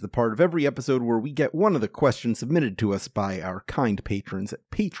 This is the part of every episode where we get one of the questions submitted to us by our kind patrons at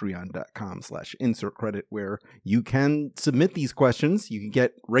patreon.com/insertcredit, where you can submit these questions. You can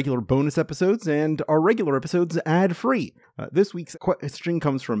get regular bonus episodes and our regular episodes ad-free. This week's question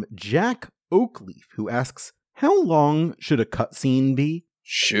comes from Jack Oakleaf, who asks, how long should a cutscene be?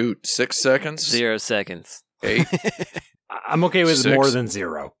 Shoot, 6 seconds? 0 seconds. 8? I'm okay with 6. more than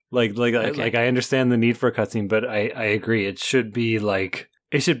 0. Like I understand the need for a cutscene, but I agree. It should be it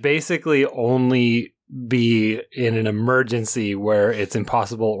should basically only be in an emergency where it's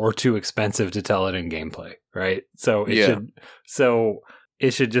impossible or too expensive to tell it in gameplay, right? So it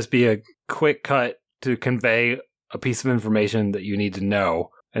should just be a quick cut to convey a piece of information that you need to know,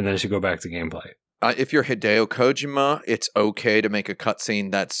 and then it should go back to gameplay. If you're Hideo Kojima, it's okay to make a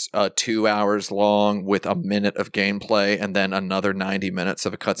cutscene that's 2 hours long with a minute of gameplay and then another 90 minutes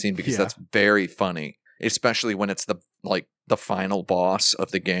of a cutscene, because that's very funny, especially when it's the final boss of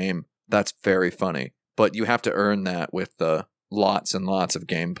the game. That's very funny. But you have to earn that with lots and lots of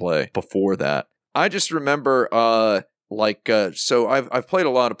gameplay before that. I just remember, so I've played a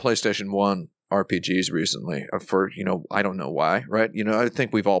lot of PlayStation 1 RPGs recently for, I don't know why, right? I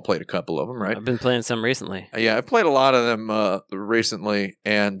think we've all played a couple of them, right? I've been playing some recently. Yeah, I've played a lot of them recently,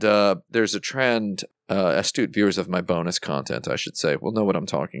 and there's a trend, astute viewers of my bonus content, I should say, will know what I'm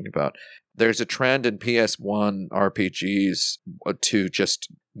talking about. There's a trend in PS1 RPGs to just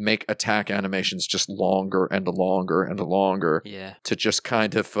make attack animations just longer and longer and longer, to just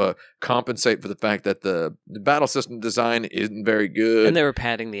kind of compensate for the fact that the battle system design isn't very good. And they were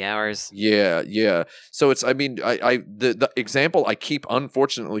padding the hours. Yeah. So it's, the example I keep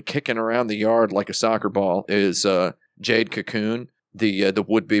unfortunately kicking around the yard like a soccer ball is Jade Cocoon, the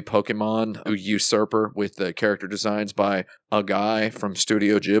would-be Pokemon usurper with the character designs by a guy from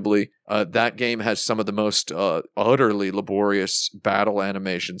Studio Ghibli. That game has some of the most utterly laborious battle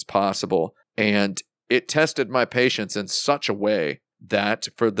animations possible, and it tested my patience in such a way that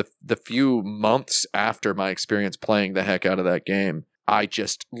for the few months after my experience playing the heck out of that game, I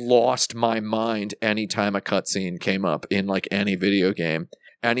just lost my mind anytime a cutscene came up in any video game.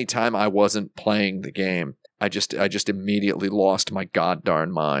 Anytime I wasn't playing the game, I just immediately lost my goddarn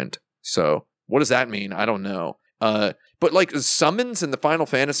mind. So what does that mean? I don't know. But summons in the Final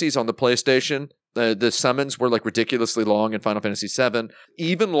Fantasies on the PlayStation, the summons were ridiculously long in Final Fantasy VII,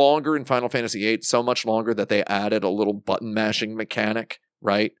 even longer in Final Fantasy VIII, so much longer that they added a little button mashing mechanic,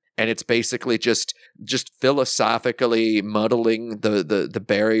 right? And it's basically just philosophically muddling the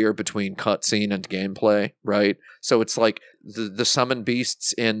barrier between cutscene and gameplay, right? So it's the summon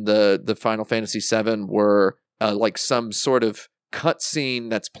beasts in the Final Fantasy VII were some sort of cutscene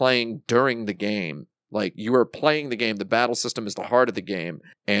that's playing during the game. You are playing the game, the battle system is the heart of the game,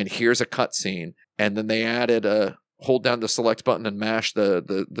 and here's a cutscene. And then they added hold down the select button and mash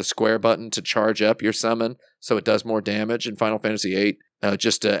the square button to charge up your summon so it does more damage in Final Fantasy VIII.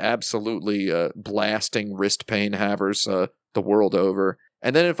 Just absolutely blasting wrist pain havers the world over.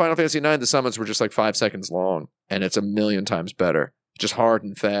 And then in Final Fantasy IX, the summons were just 5 seconds long, and it's a million times better. Just hard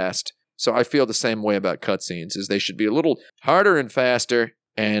and fast. So I feel the same way about cutscenes, is they should be a little harder and faster.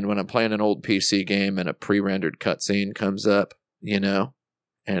 And when I'm playing an old PC game and a pre-rendered cutscene comes up, and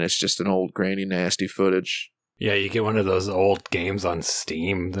it's just an old grainy, nasty footage. Yeah, you get one of those old games on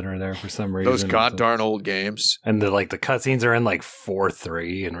Steam that are there for some reason. Those goddarn old games. And the cutscenes are in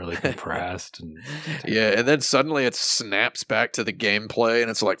 4:3 and really compressed. And then suddenly it snaps back to the gameplay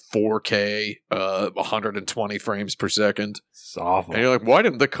and it's 4K, 120 frames per second. It's awful. And you're why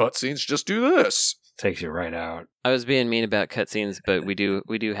didn't the cutscenes just do this? Takes you right out. I was being mean about cutscenes, but we do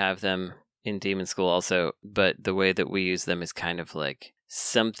have them in Demon School also, but the way that we use them is kind of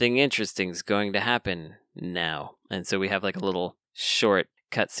something interesting is going to happen now. And so we have a little short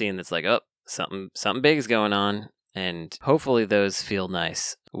cutscene that's something big is going on, and hopefully those feel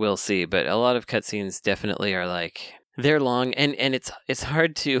nice. We'll see, but a lot of cutscenes definitely are they're long, and it's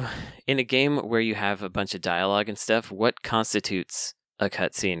hard to, in a game where you have a bunch of dialogue and stuff, what constitutes a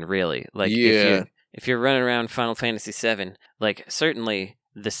cutscene really? if you're running around Final Fantasy VII, like certainly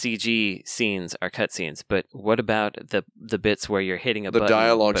the CG scenes are cutscenes, but what about the bits where you're hitting a The button,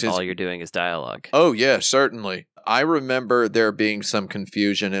 dialogue but is- all you're doing is dialogue? Oh, yeah, certainly. I remember there being some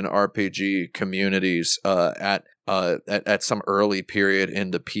confusion in RPG communities at some early period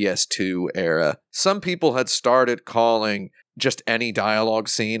in the PS2 era. Some people had started calling just any dialogue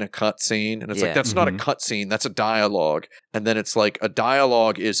scene a cutscene, and it's like, that's not a cutscene, that's a dialogue. And then it's like, a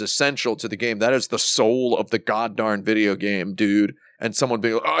dialogue is essential to the game. That is the soul of the goddarn video game, dude. And someone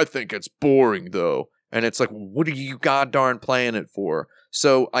being like, I think it's boring, though. And it's like, what are you goddarn playing it for?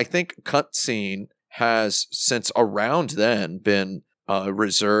 So I think cutscene has, since around then, been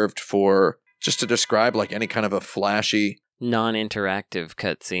reserved for, just to describe like any kind of a flashy, non-interactive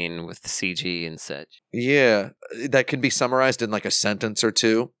cutscene with CG and such. yeah, that can be summarized in like a sentence or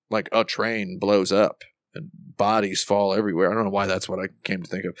two, like a train blows up and bodies fall everywhere. I don't know why that's what I came to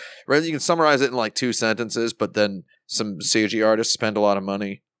think of. Rather, you can summarize it in like 2 sentences, but then some CG artists spend a lot of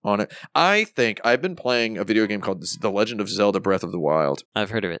money on it. I think I've been playing a video game called The Legend of Zelda Breath of the Wild. I've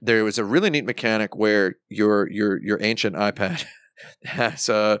heard of it. There was a really neat mechanic where your ancient iPad has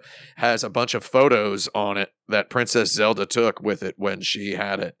a bunch of photos on it that Princess Zelda took with it when she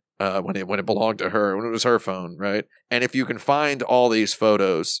had it, when it belonged to her, when it was her phone, right? And if you can find all these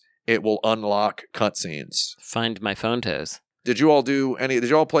photos, it will unlock cutscenes. Find my phone toes. Did you all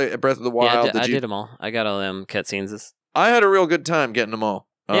play Breath of the Wild? I did them all. I got all them cutscenes. I had a real good time getting them all.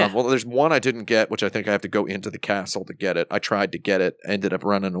 Yeah. Well, there's one I didn't get, which I think I have to go into the castle to get it. I tried to get it, ended up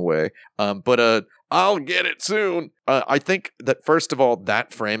running away. But I'll get it soon. I think that, first of all,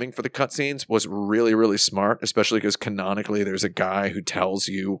 that framing for the cutscenes was really, really smart, especially because canonically there's a guy who tells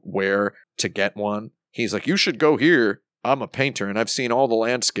you where to get one. He's like, you should go here. I'm a painter, and I've seen all the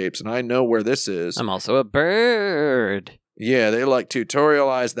landscapes, and I know where this is. I'm also a bird. Yeah, they like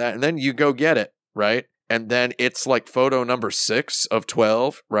tutorialize that, and then you go get it, right? And then it's like photo number 6 of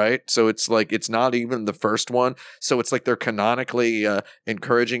 12, right? So it's like, it's not even the first one. So it's like they're canonically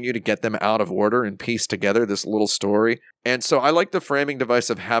encouraging you to get them out of order and piece together this little story. And so I like the framing device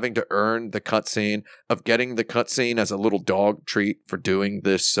of having to earn the cutscene, of getting the cutscene as a little dog treat for doing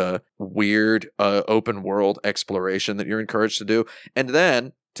this weird open world exploration that you're encouraged to do. And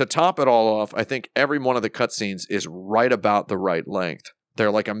then to top it all off, I think every one of the cutscenes is right about the right length. They're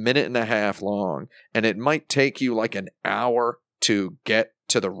like 1.5 minutes long, and it might take you like an hour to get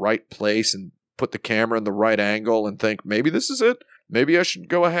to the right place and put the camera in the right angle and think, maybe this is it. Maybe I should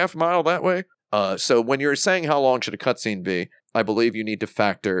go a half mile that way. So when you're saying how long should a cutscene be, I believe you need to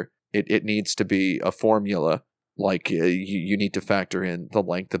factor, it needs to be a formula. Like you need to factor in the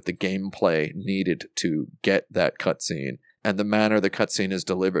length of the gameplay needed to get that cutscene and the manner the cutscene is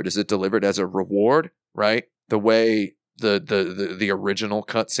delivered. Is it delivered as a reward, right? The way the original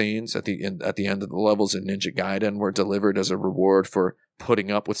cutscenes at the end of the levels in Ninja Gaiden were delivered as a reward for putting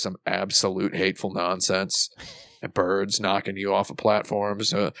up with some absolute hateful nonsense, birds knocking you off of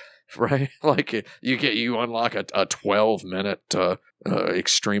platforms, right? Like you unlock a 12-minute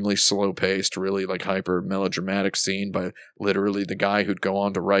extremely slow-paced, really like hyper melodramatic scene by literally the guy who'd go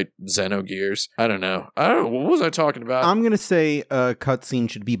on to write Xenogears. I don't know. What was I talking about? I'm gonna say a cutscene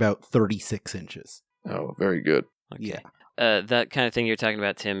should be about 36 inches. Oh, very good. Okay. Yeah. That kind of thing you're talking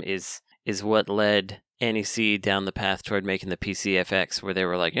about, Tim, is what led NEC down the path toward making the PCFX, where they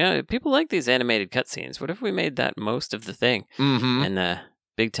were like, people like these animated cutscenes. What if we made that most of the thing? Mm-hmm. And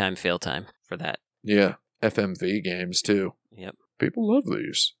big time fail time for that. Yeah, FMV games too. Yep. People love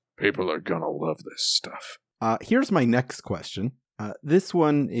these. People are gonna love this stuff. Here's my next question. This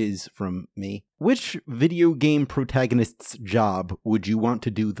one is from me. Which video game protagonist's job would you want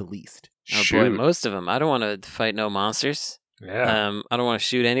to do the least? Oh boy, most of them. I don't want to fight no monsters. Yeah. I don't want to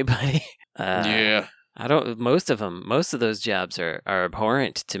shoot anybody. Yeah. Most of those jobs are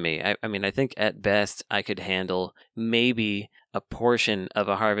abhorrent to me. I mean, I think at best I could handle maybe a portion of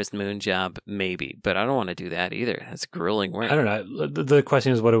a Harvest Moon job, maybe, but I don't want to do that either. That's grueling work. I don't know. The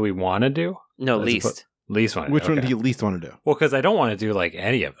question is, what do we want to do? No, least. Least one. Which one do you least want to do? Well, because I don't want to do like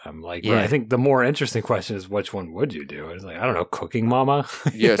any of them. Like, Yeah. I think the more interesting question is, which one would you do? It's like, I don't know, Cooking Mama.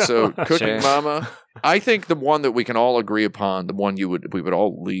 Yeah, so Cooking Sure. Mama. I think the one that we can all agree upon, the one we would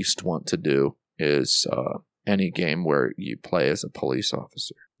all least want to do is any game where you play as a police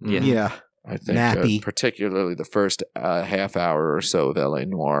officer. Yeah. Yeah. I think Nappy. particularly the first half hour or so of LA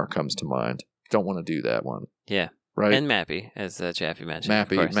Noire comes to mind. Don't want to do that one. Yeah. Right? And Mappy, as Chaffee mentioned. of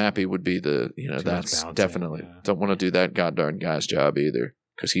course. Mappy would be the, Too much that's bouncing, definitely, yeah. don't want to do that goddarn guy's job either,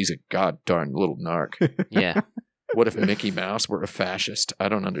 because he's a goddarn little narc. Yeah. What if Mickey Mouse were a fascist? I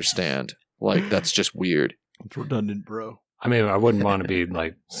don't understand. Like, that's just weird. It's redundant, bro. I mean, I wouldn't want to be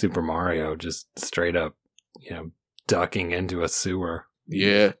like Super Mario, just straight up, ducking into a sewer,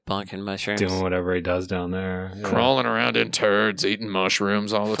 Yeah. Bonking mushrooms. doing whatever he does down there. Yeah. Crawling around in turds, eating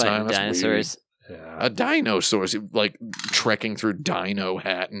mushrooms all the Fighting time. That's dinosaurs. Yeah. weird. Dinosaurs, like trekking through Dino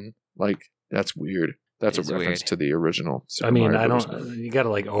Hatton. Like, that's weird. That's a It is reference weird. to the original Super I mean, Mario I Bros. don't. movie. You got to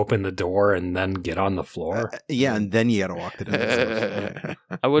like open the door and then get on the floor. Yeah, and then you gotta walk the dinosaurs.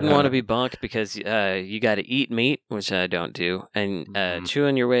 I wouldn't want to be bonked because you got to eat meat, which I don't do, and Mhm.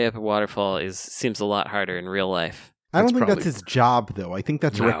 chewing your way up a waterfall seems a lot harder in real life. I don't That's think probably- that's his job, though. I think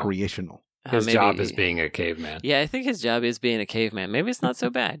that's No. recreational. His Maybe- job is being a caveman. Yeah, I think his job is being a caveman. Maybe it's not so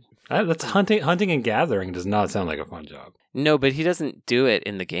bad. That's hunting. Hunting and gathering does not sound like a fun job. No, but he doesn't do it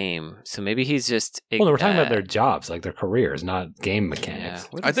in the game, so maybe he's just. Well, no, we're talking about their jobs, like their careers, not game mechanics.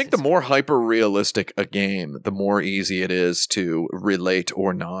 I think the more hyper realistic a game, the more easy it is to relate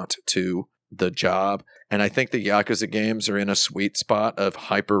or not to the job. And I think the Yakuza games are in a sweet spot of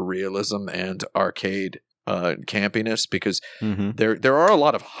hyper realism and arcade campiness, because Mm-hmm. there are a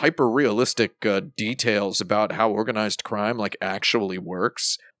lot of hyper realistic details about how organized crime like actually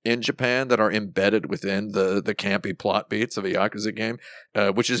works in Japan that are embedded within the campy plot beats of a Yakuza game,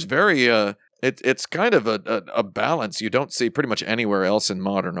 which is very it's kind of a balance you don't see pretty much anywhere else in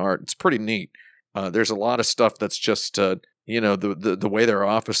modern art. It's pretty neat. There's a lot of stuff that's just the way their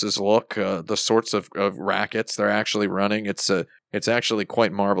offices look, the sorts of rackets they're actually running. It's actually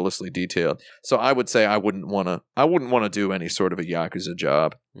quite marvelously detailed. So I would say I wouldn't want to do any sort of a Yakuza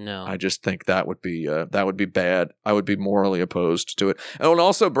job. No. I just think that would be bad. I would be morally opposed to it. Oh, and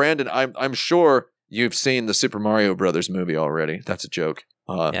also, Brandon, I'm sure you've seen the Super Mario Brothers movie already. That's a joke.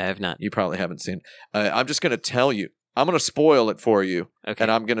 Yeah, I have not. You probably haven't seen. I'm just going to tell you. I'm going to spoil it for you, Okay. and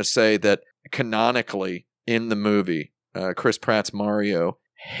I'm going to say that canonically in the movie, Chris Pratt's Mario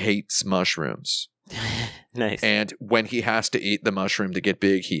hates mushrooms. Nice. And when he has to eat the mushroom to get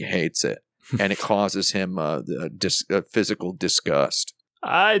big, he hates it. And it causes him physical disgust.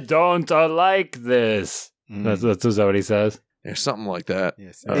 I don't like this. That's what he says. There's something like that.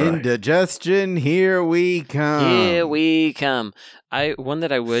 Yes. All right. Indigestion, here we come. Here we come. One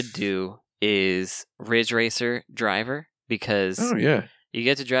that I would do is Ridge Racer Driver, because Oh, yeah. you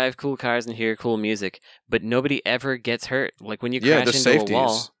get to drive cool cars and hear cool music, but nobody ever gets hurt. Like when you Yeah, crash the into safety a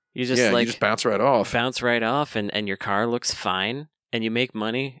wall, is- you just you just bounce right off. bounce right off, and your car looks fine, and you make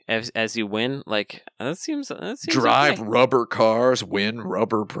money as you win. Like that seems Drive okay. rubber cars, win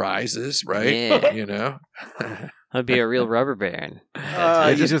rubber prizes, right? Yeah. You know? I'd be a real rubber baron.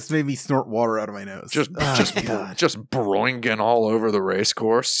 You just made me snort water out of my nose. just God. broinging all over the race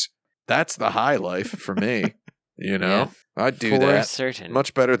course. That's the high life for me. You know? Yeah. I'd do For that. certain.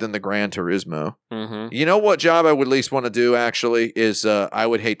 Much better than the Gran Turismo. Mm-hmm. You know what job I would least want to do, actually, is I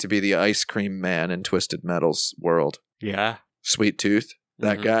would hate to be the ice cream man in Twisted Metal's world. Yeah. Sweet Tooth,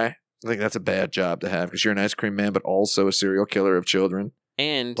 that Mhm. guy. I think that's a bad job to have, because you're an ice cream man, but also a serial killer of children.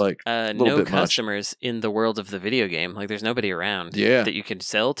 And Like, little no bit much. customers in the world of the video game. Like there's nobody around Yeah. that you can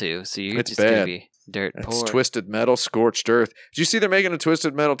sell to. So you're It's just going to bad. be dirt It's poor. Twisted Metal, Scorched Earth. Did you see they're making a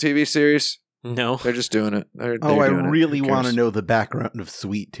Twisted Metal TV series? No. They're just doing it. They're Oh, I doing it. really Who want to cares? know the background of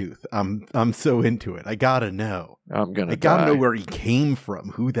Sweet Tooth. I'm so into it. I gotta know. I'm gonna I gotta die. know where he came from,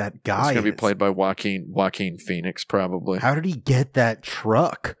 who that guy It's gonna be is. played by Joaquin Phoenix, probably. How did he get that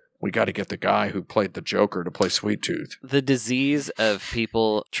truck? We got to get the guy who played the Joker to play Sweet Tooth. The disease of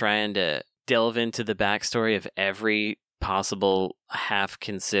people trying to delve into the backstory of every possible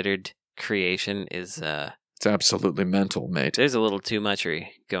half-considered creation is It's absolutely mental, mate. there's a little too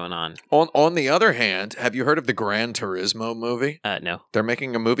muchery going on. On the other hand, have you heard of the Gran Turismo movie? No. They're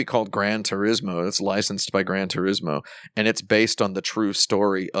making a movie called Gran Turismo. It's licensed by Gran Turismo, and it's based on the true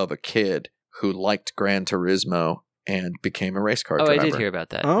story of a kid who liked Gran Turismo and became a race car Oh, driver. I did hear about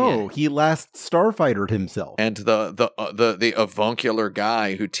that. Oh, he last Starfightered himself. And the avuncular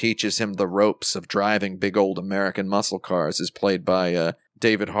guy who teaches him the ropes of driving big old American muscle cars is played by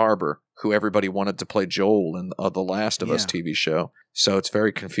David Harbour, who everybody wanted to play Joel in the Last of Us Yeah. TV show. So it's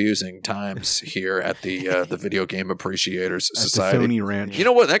very confusing times here at the Video Game Appreciators At Society. the Sony Ranch. You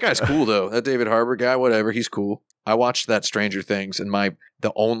know what? That guy's cool though. That David Harbour guy, whatever, he's cool. I watched that Stranger Things, and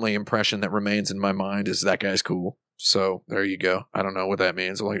the only impression that remains in my mind is that guy's cool. So there you go. I don't know what that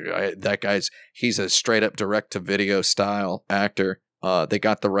means. Like he's a straight up direct to video style actor. They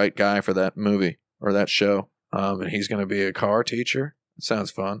got the right guy for that movie or that show, and he's going to be a car teacher.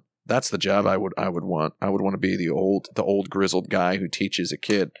 Sounds fun. That's the job I would want. I would want to be the old grizzled guy who teaches a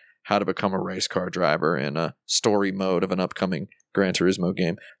kid how to become a race car driver in a story mode of an upcoming Gran Turismo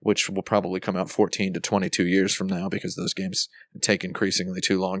game, which will probably come out 14 to 22 years from now, because those games take increasingly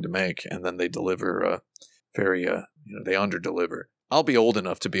too long to make, and then they deliver very they underdeliver. I'll be old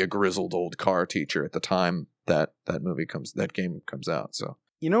enough to be a grizzled old car teacher at the time that game comes out. So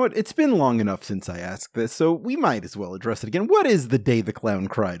You know what? It's been long enough since I asked this, so we might as well address it again. What is the day the clown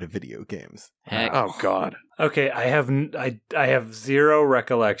cried of video games? Heck. oh god, Okay, I have zero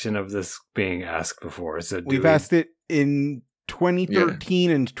recollection of this being asked before. So We've asked it in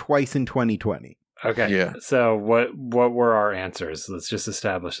 2013 and twice in 2020. Okay, Yeah. So what were our answers? Let's just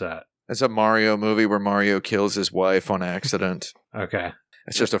establish that. it's a Mario movie where Mario kills his wife on accident. Okay.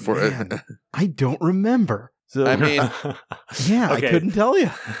 It's just a Man, I don't remember. So I mean, yeah, Okay. I couldn't tell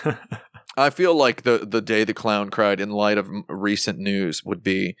you. I feel like the day the clown cried, in light of recent news, would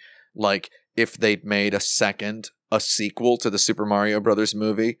be like if they'd made a sequel to the Super Mario Brothers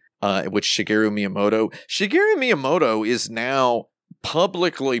movie, which Shigeru Miyamoto is now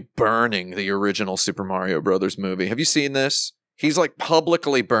publicly burning the original Super Mario Brothers movie. Have you seen this? He's like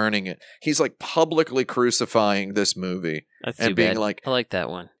publicly burning it. He's like publicly crucifying this movie. That's and too being bad. like, I like that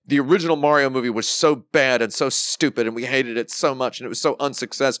one. the original Mario movie was so bad and so stupid, and we hated it so much, and it was so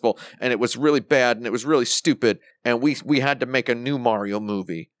unsuccessful, and it was really bad, and it was really stupid, and we had to make a new Mario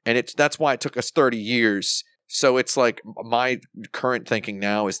movie, and that's why it took us 30 years. So it's like, my current thinking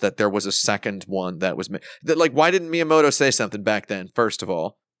now is that there was a second one that was made. Like, why didn't Miyamoto say something back then? First of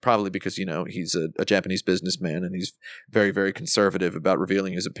all, probably because, he's a Japanese businessman, and he's very, very conservative about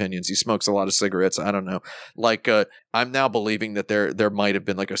revealing his opinions. He smokes a lot of cigarettes. I don't know. Like, I'm now believing that there might have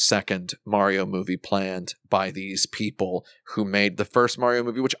been like a second Mario movie planned by these people who made the first Mario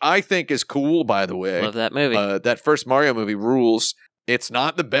movie, which I think is cool, by the way. Love that movie. That first Mario movie rules. It's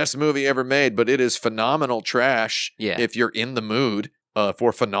not the best movie ever made, but it is phenomenal trash. Yeah. If you're in the mood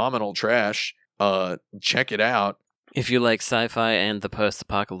for phenomenal trash, check it out. If you like sci-fi and the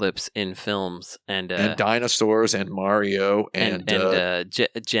post-apocalypse in films, and Dinosaurs and Mario and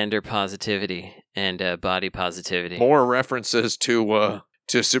gender positivity and body positivity. more references to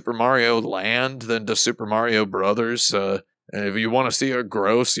Super Mario Land than to Super Mario Brothers. If you want to see a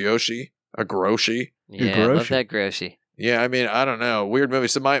gross Yoshi, a Groshi. Yeah, I love that Groshi. Yeah, I mean, I don't know. Weird movie.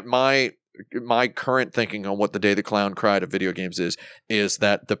 So my current thinking on what the day the clown cried of video games is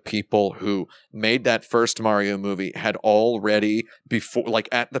that the people who made that first Mario movie had already, before, like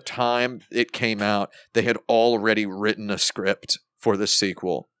at the time it came out, they had already written a script for the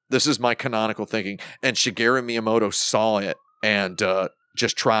sequel. This is my canonical thinking. And Shigeru Miyamoto saw it and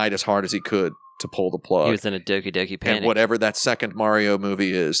just tried as hard as he could to pull the plug. He was in a Doki Doki Panic. And whatever that second Mario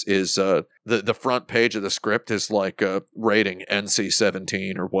movie is the front page of the script is like rating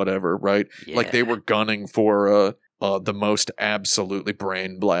NC-17 or whatever, right? Yeah. Like they were gunning for the most absolutely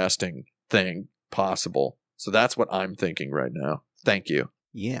brain blasting thing possible. So that's what I'm thinking right now. Thank you.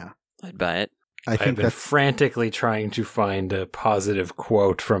 Yeah. I'd buy it. I I've think been that's frantically trying to find a positive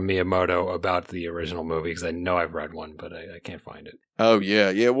quote from Miyamoto about the original movie because I know I've read one, but I can't find it. Oh yeah.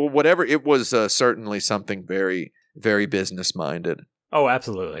 Well, whatever. It was certainly something very, very business minded. Oh,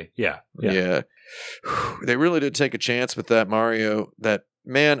 absolutely. Yeah. Yeah. They really did take a chance with that Mario.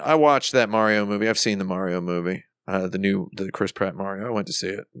 Man, I watched that Mario movie. I've seen the Mario movie. The Chris Pratt Mario. I went to see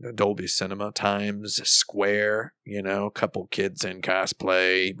it. Dolby Cinema, Times Square, couple kids in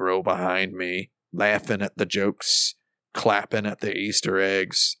cosplay, row behind me, laughing at the jokes, clapping at the Easter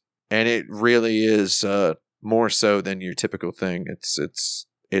eggs. And it really is more so than your typical thing.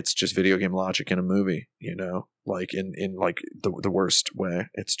 It's just video game logic in a movie, like in like the worst way.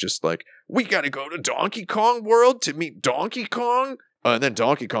 It's just like, we got to go to Donkey Kong World to meet Donkey Kong. And then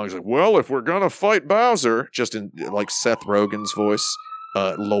Donkey Kong's like, well, if we're going to fight Bowser, just in like Seth Rogen's voice,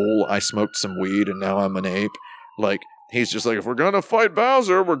 lol, I smoked some weed and now I'm an ape. Like, he's just like, if we're going to fight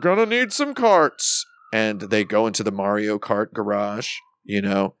Bowser, we're going to need some carts. And they go into the Mario Kart garage,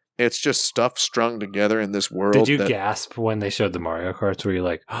 It's just stuff strung together in this world. Did you gasp when they showed the Mario Karts? Were you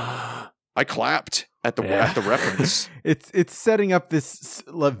like, I clapped at the reference. It's setting up this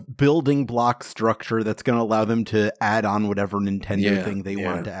building block structure that's going to allow them to add on whatever Nintendo thing they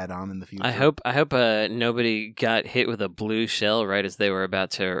want to add on in the future. I hope nobody got hit with a blue shell right as they were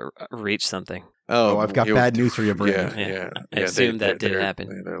about to reach something. Oh, I've got bad news for you, Brandon. Yeah. I assume that did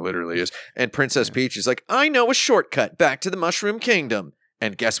happen. There literally is. And Princess Peach is like, I know a shortcut back to the Mushroom Kingdom.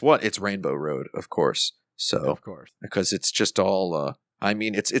 And guess what? It's Rainbow Road, of course. So, of course, because it's just all.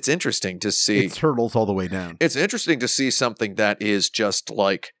 It's interesting to see. It's turtles all the way down. It's interesting to see something that is just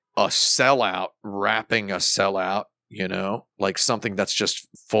like a sellout wrapping a sellout. Like something that's just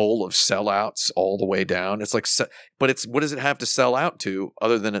full of sellouts all the way down. It's like, but what does it have to sell out to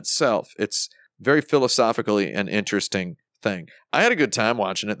other than itself? It's very philosophically an interesting thing. I had a good time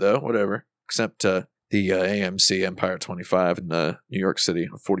watching it though. Whatever, except the AMC Empire 25 in New York City,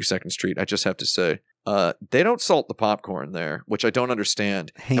 42nd Street. I just have to say, They don't salt the popcorn there, which I don't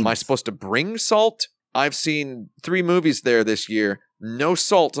understand. Am I supposed to bring salt? I've seen 3 movies there this year. No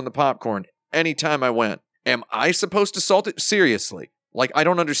salt on the popcorn anytime I went. Am I supposed to salt it? Seriously. Like, I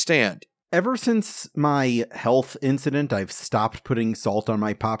don't understand. Ever since my health incident, I've stopped putting salt on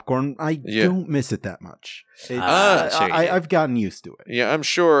my popcorn. I don't miss it that much. I've gotten used to it. Yeah, I'm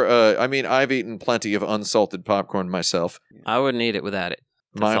sure. I mean, I've eaten plenty of unsalted popcorn myself. I wouldn't eat it without it.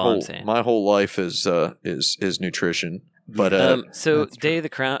 My whole life is nutrition. But so Day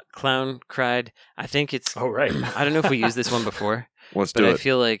the Clown Cried. I think it's. Oh right. I don't know if we used this one before. Let's do it. But I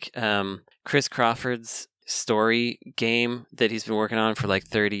feel like Chris Crawford's story game that he's been working on for like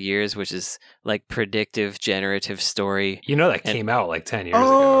 30 years, which is like predictive generative story. You know that came out like 10 years ago,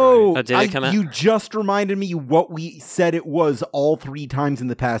 right? Oh, did it come out? You just reminded me what we said it was all 3 times in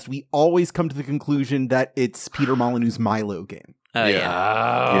the past. We always come to the conclusion that it's Peter Molyneux's Milo game. Oh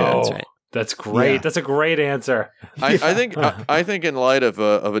yeah. Oh, that's right. That's great. Yeah. That's a great answer. I think in light of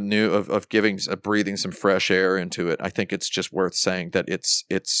breathing some fresh air into it, I think it's just worth saying that it's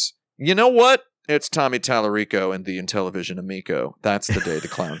you know what? It's Tommy Tallarico and the Intellivision Amico. That's the Day the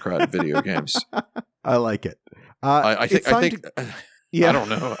Clown Cried of video games. I like it. I think yeah. I don't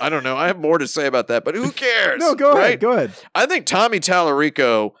know. I have more to say about that, but who cares? No, go right? ahead. Go ahead. I think Tommy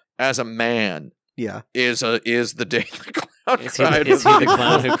Tallarico as a man is the Day the Clown Cried. Is he the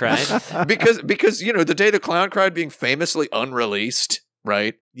clown who cried? because the Day the Clown Cried being famously unreleased,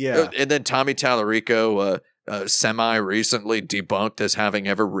 right? Yeah. And then Tommy Tallarico semi-recently debunked as having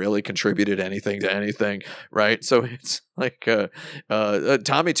ever really contributed anything to anything, right? So it's like Tommy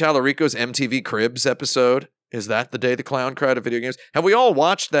Tallarico's MTV Cribs episode. Is that the Day the Clown Cried of video games? Have we all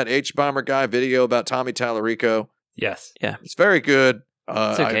watched that H-Bomber Guy video about Tommy Tallarico? Yes. Yeah. It's very good.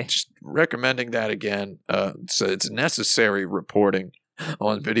 It's okay. I'm just recommending that again. So it's necessary reporting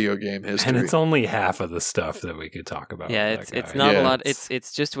on video game history. And it's only half of the stuff that we could talk about. Yeah, it's not a lot.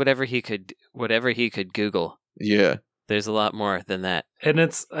 It's just whatever he could Google. Yeah. There's a lot more than that. And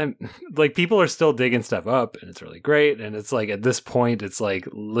it's like people are still digging stuff up and it's really great. And it's like at this point, it's like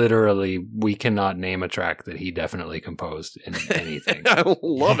literally we cannot name a track that he definitely composed in anything. I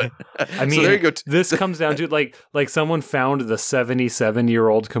love it. I mean, so there you go. This comes down to like someone found the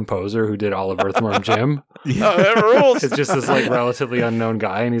 77-year-old composer who did all of Earthworm Jim. That rules. It's just this like relatively unknown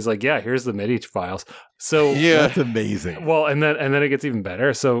guy. And he's like, yeah, here's the MIDI files. So that's amazing. Well, and then it gets even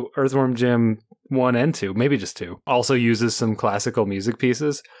better. So Earthworm Jim 1 and 2, maybe just 2, also uses some classical music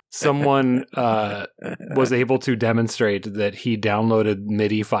pieces. Someone was able to demonstrate that he downloaded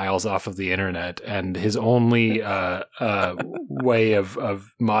MIDI files off of the internet, and his only way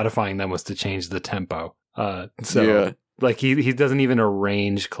of modifying them was to change the tempo. Like he doesn't even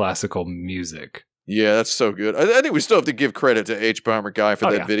arrange classical music. Yeah, that's so good. I think we still have to give credit to H-Bomber Guy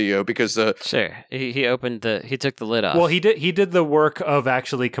for that video because sure, he took the lid off. Well, he did the work of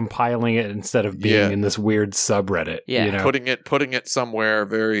actually compiling it instead of being in this weird subreddit. Yeah, you know? putting it somewhere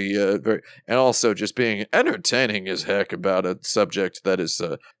very very, and also just being entertaining as heck about a subject that is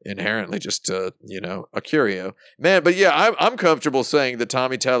inherently just a curio, man. But yeah, I'm comfortable saying that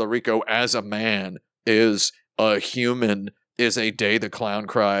Tommy Tallarico as a man is a human. Is a Day the Clown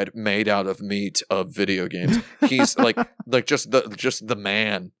Cried made out of meat of video games. He's like just the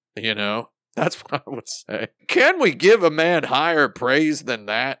man, That's what I would say. Can we give a man higher praise than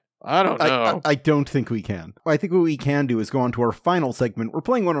that? I don't know. I don't think we can. I think what we can do is go on to our final segment. We're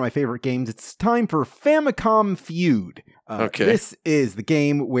playing one of my favorite games. It's time for Famicom Feud. Okay. This is the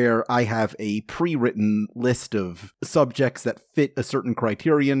game where I have a pre-written list of subjects that fit a certain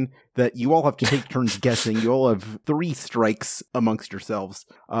criterion that you all have to take turns guessing. You all have 3 strikes amongst yourselves.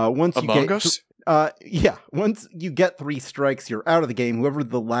 Once you get 3 strikes, you're out of the game. Whoever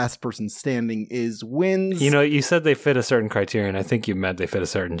the last person standing is wins. You said they fit a certain criterion. I think you meant they fit a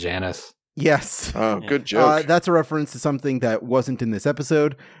certain Janus. Yes. Oh, good joke. That's a reference to something that wasn't in this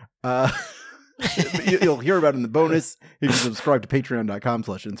episode. You'll hear about it in the bonus if you subscribe to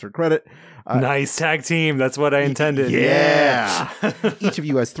patreon.com/insertcredit. Nice tag team. That's what I intended. Yeah. Each of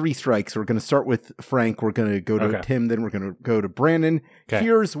you has 3 strikes. We're going to start with Frank. We're going to go to Tim. Then we're going to go to Brandon. Okay.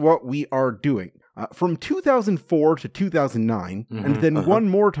 Here's what we are doing. From 2004 to 2009, and then one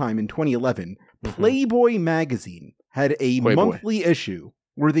more time in 2011, Playboy magazine had a monthly issue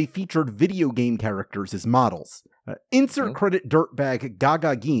where they featured video game characters as models. Insert credit dirtbag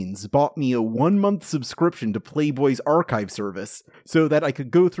Gaga Geens bought me a 1-month subscription to Playboy's archive service so that I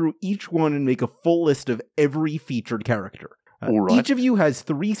could go through each one and make a full list of every featured character. Each of you has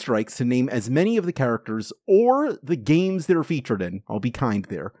 3 strikes to name as many of the characters or the games they're featured in, I'll be kind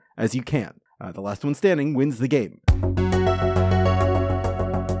there, as you can. The last one standing wins the game.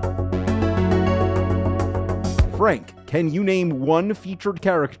 Frank, can you name one featured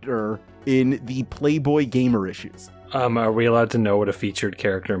character in the Playboy Gamer issues? Are we allowed to know what a featured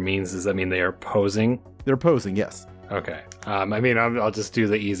character means? Does that mean they are posing? They're posing, yes. Okay. I'll just do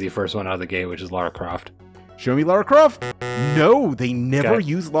the easy first one out of the gate, which is Lara Croft. Show me Lara Croft. No, they never Okay.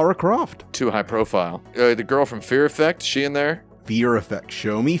 use Lara Croft. Too high profile. The girl from Fear Effect, she in there? Fear Effect.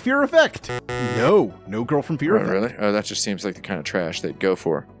 Show me Fear Effect. No girl from Fear Oh, Effect. really? Oh, that just seems like the kind of trash they'd go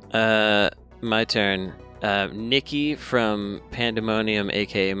for. My turn. Nikki from Pandemonium,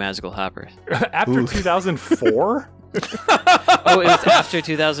 aka Magical Hopper. After Ooh. 2004? Oh, it was after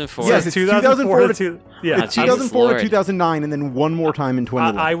 2004. Yes, it's 2004 to to... Yeah, Yeah, Jesus 2004 to Lord. 2009, and then one more time in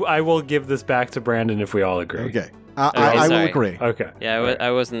 2011. I will give this back to Brandon if we all agree. Okay. Okay, I will sorry. agree. Okay. Yeah, I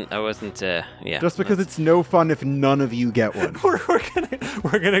wasn't. Yeah. Just because it's no fun if none of you get one.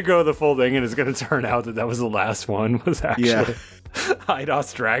 We're gonna go the full thing, and it's gonna turn out that was the last one. Was actually Yeah.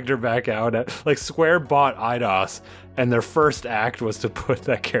 IDOS dragged her back out. Like Square bought IDOS, and their first act was to put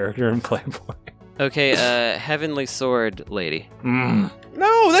that character in Playboy. Okay, Heavenly Sword Lady. No,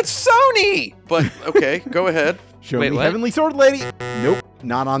 that's Sony! But, okay, go ahead. Show Wait, me what? Heavenly Sword Lady. Nope,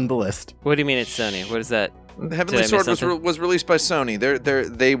 not on the list. What do you mean it's Sony? What is that? Heavenly Did I Sword miss something? was released by Sony.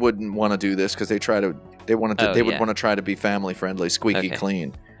 They wouldn't want to do this because they would yeah. want to try to be family friendly, squeaky Okay.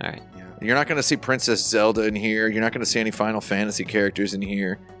 clean. All right. You're not going to see Princess Zelda in here. You're not going to see any Final Fantasy characters in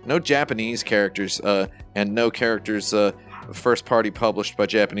here. No Japanese characters, and no characters first party published by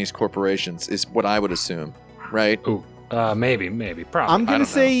Japanese corporations is what I would assume, right? Ooh, maybe, probably. I'm I gonna don't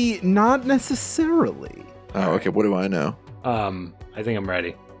say not necessarily. Oh, okay. What do I know? I think I'm ready.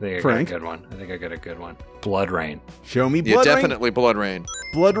 I think I Frank? got a good one. Blood Rain. Show me Yeah, Blood Rain. definitely Blood Rain.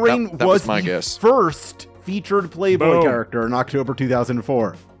 Blood Rain That was was my the guess. first featured Playboy Boom. character in October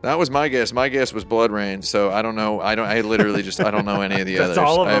 2004. That was my guess. My guess was Blood Rain. So I don't know. I literally just I don't know any of the That's others.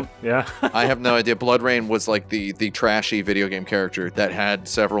 all of them. Yeah. I have no idea. Blood Rain was like the trashy video game character that had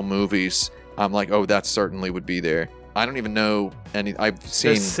several movies. I'm like, oh, that certainly would be there. I don't even know any. I've seen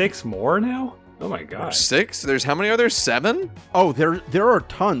There's 6 more now? Oh my god. 6. There's how many are there? 7? Oh, there are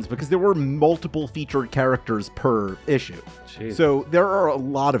tons because there were multiple featured characters per issue. Jeez. So there are a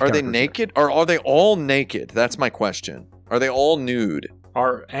lot of Are they characters naked? Or are they all naked? That's my question. Are they all nude?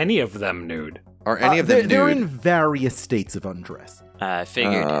 Are any of them nude? Are there. any of them They're nude? in various states of undress.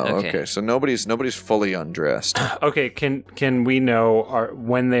 Figured. Oh, Okay. So nobody's fully undressed. Okay, can we know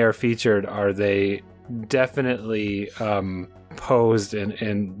when they are featured, are they definitely posed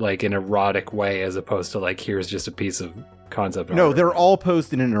in like an erotic way as opposed to like here's just a piece of concept art? No, they're all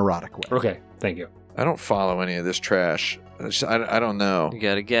posed in an erotic way. Okay, thank you. I don't follow any of this trash. I don't know. You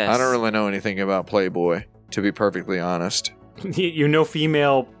gotta guess. I don't really know anything about Playboy, to be perfectly honest. You know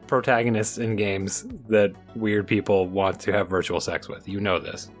female protagonists in games that weird people want to have virtual sex with. You know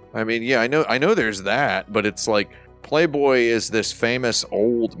this. I mean, yeah, I know there's that, but it's like Playboy is this famous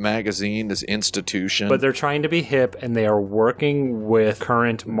old magazine, this institution. But they're trying to be hip and they are working with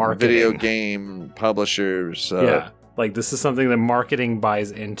current marketing. Video game publishers. Yeah. Like this is something that marketing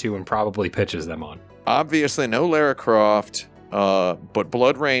buys into and probably pitches them on. Obviously, no Lara Croft, but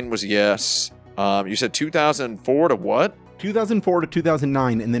Blood Rain was yes. You said 2004 to what? 2004 to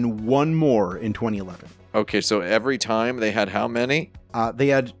 2009, and then one more in 2011. Okay, so every time they had how many? They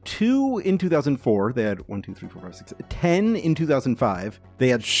had 2 in 2004. They had 1, 2, 3, 4, 5, 6, 10 in 2005. They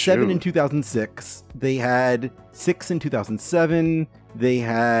had 7 in Shoot. 2006. They had 6 in 2007. They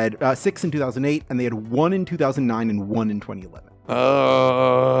had 6 in 2008, and they had 1 in 2009 and 1 in 2011.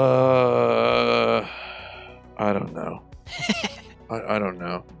 I don't know. I don't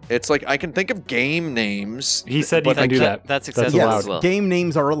know. It's like I can think of game names. He said you but can I do can't- that. That's That's accessible allowed. as well. Game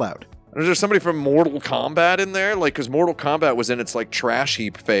names are allowed. Is there somebody from Mortal Kombat in there? Like, because Mortal Kombat was in its like trash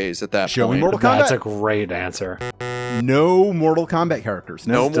heap phase at that Show me point. Mortal That's Kombat. a great answer. No Mortal Kombat characters.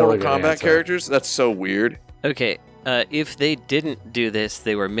 No Still a Mortal good Kombat answer. characters? That's so weird. Okay, if they didn't do this,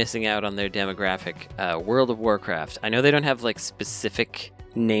 they were missing out on their demographic. World of Warcraft. I know they don't have like specific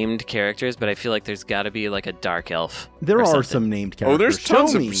named characters, but I feel like there's got to be like a dark elf. There or are something. some named characters. Oh, there's Show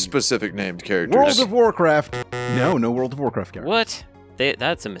tons me. of specific named characters. World of Warcraft. No World of Warcraft characters. What?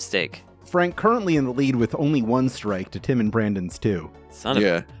 That's a mistake. Frank currently in the lead with only 1 strike to Tim and Brandon's 2. Son of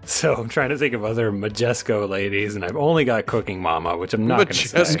Yeah. So I'm trying to think of other Majesco ladies, and I've only got Cooking Mama, which I'm not going to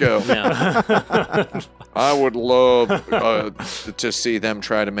say. Majesco. No. I would love to see them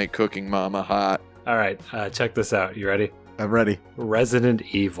try to make Cooking Mama hot. All right, check this out. You ready? I'm ready. Resident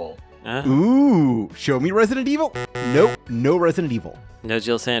Evil. Ooh, show me Resident Evil. Nope, no Resident Evil. No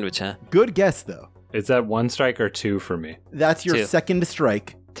Jill Sandwich, huh? Good guess, though. Is that 1 strike or 2 for me? That's your 2. second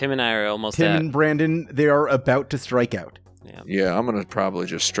strike. Tim and I are almost Tim at. and Brandon, they are about to strike out. Yeah. Yeah, I'm gonna probably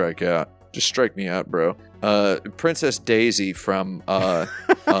just strike out. Just strike me out, bro. Princess Daisy from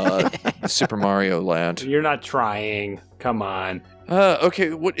Super Mario Land. You're not trying. Come on.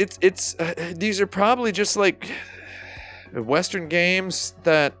 Okay, what it's these are probably just like Western games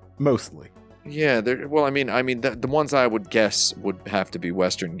that Mostly. yeah, they're well. I mean, the ones I would guess would have to be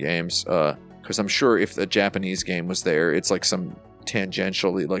Western games, because I'm sure if the Japanese game was there, it's like some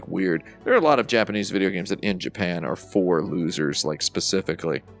tangentially like weird. There are a lot of Japanese video games that in Japan are for losers, like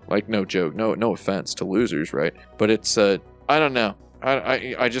specifically. Like no joke, no offense to losers, right? But it's I don't know.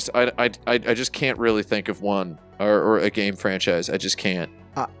 I just can't really think of one or a game franchise. I just can't.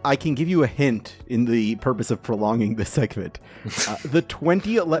 I can give you a hint in the purpose of prolonging the segment. The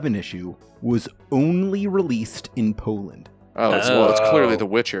 2011 issue was only released in Poland. Oh, it's clearly The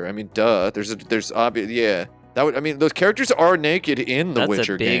Witcher. I mean, duh. There's obvious, yeah. That would, I mean, those characters are naked in the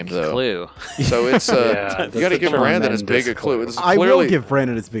Witcher game, though. Clue. So it's Yeah, you got to give Brandon as big a clue. This is I will clearly, give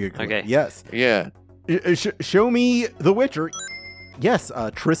Brandon as big a clue. Okay. Yes. yeah. Show me The Witcher. Yes,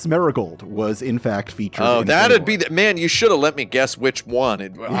 Triss Marigold was in fact featured. Oh, in that'd Playboy. be the man. You should have let me guess which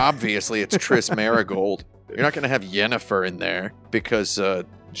one. Obviously, it's Triss Marigold. You're not going to have Yennefer in there because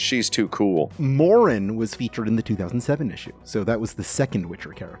she's too cool. Morin was featured in the 2007 issue, so that was the second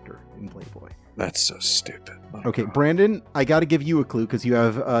Witcher character in Playboy. That's so stupid. My Okay, God. Brandon, I got to give you a clue because you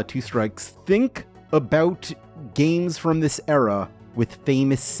have 2 strikes. Think about games from this era with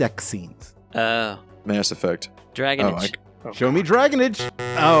famous sex scenes. Mass Effect. Dragon Oh, Age. Show me Dragon Age.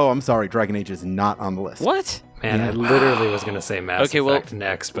 Oh, I'm sorry, Dragon Age is not on the list. What? Man, I literally was going to say Mass Okay, well- Effect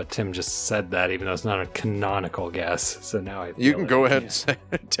next, but Tim just said that, even though it's not a canonical guess. So now I You feel can like go I ahead can't.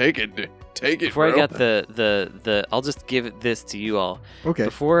 and say, take it. Take it, Before I bro. got the I'll just give this to you all. Okay.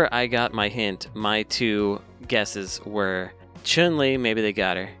 Before I got my hint, my 2 guesses were Chun-Li, maybe they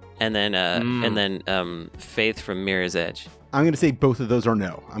got her, and then Faith from Mirror's Edge. I'm going to say both of those are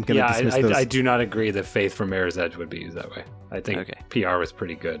no. I'm going to dismiss those. I do not agree that Faith from Mirror's Edge would be used that way. I think Okay. PR was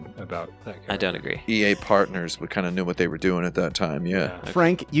pretty good about that. I don't agree. EA partners, we kind of knew what they were doing at that time. Yeah.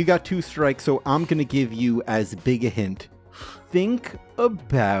 Frank, you got 2 strikes, so I'm going to give you as big a hint. Think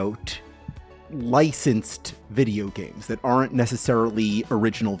about licensed video games that aren't necessarily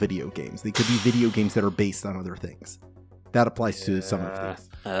original video games. They could be video games that are based on other things. That applies to some of these.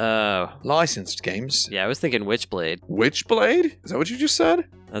 Oh. Licensed games. Yeah, I was thinking Witchblade. Witchblade? Is that what you just said?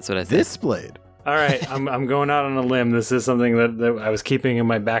 That's what I said. Displayed. All right, I'm going out on a limb. This is something that I was keeping in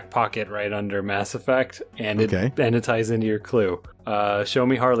my back pocket right under Mass Effect, and it ties into your clue. Show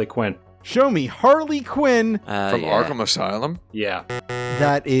me Harley Quinn. Show me Harley Quinn. From yeah. Arkham Asylum? Yeah.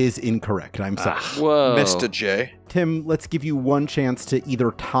 That is incorrect. I'm sorry. Whoa. Mr. J. Tim, let's give you one chance to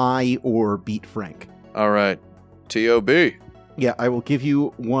either tie or beat Frank. All right. T.O.B. Yeah, I will give you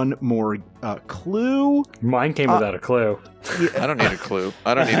one more clue. Mine came without a clue. I don't need a clue.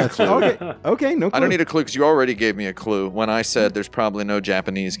 I don't need a clue. Okay, no clue. I don't need a clue because you already gave me a clue. When I said there's probably no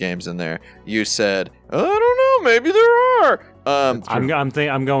Japanese games in there, you said, I don't know, maybe there are.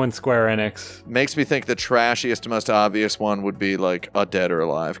 I'm going Square Enix. Makes me think the trashiest, most obvious one would be like a Dead or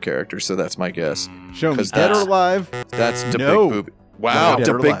Alive character, so that's my guess. Show me 'Cause Dead or that's- Alive. That's the No. big booby. Wow, Dead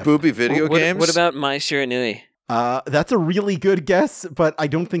the or big Alive. booby video games? What about My Shiranui? That's a really good guess, but I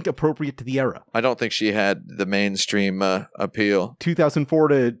don't think appropriate to the era. I don't think she had the mainstream appeal. 2004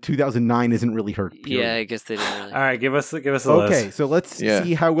 to 2009 isn't really her period. Yeah, I guess they didn't really. All right, give us a Okay, list. so let's Yeah.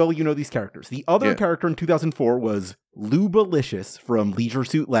 see how well you know these characters. The other Yeah. character in 2004 was Lubalicious from Leisure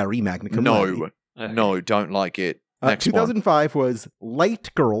Suit Larry Magna Cum Laude. Okay. No, don't like it. Next one. 2005 was Light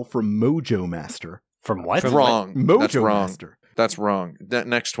Girl from Mojo Master. From what? That's wrong. Mojo That's wrong. Master. That's wrong.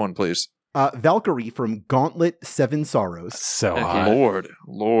 Next one, please. Valkyrie from Gauntlet Seven Sorrows. So Okay. hot.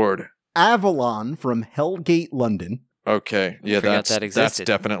 Lord. Avalon from Hellgate London. Okay, yeah, Forgot that's that existed.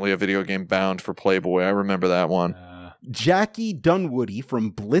 definitely a video game bound for Playboy. I remember that one. Jackie Dunwoody from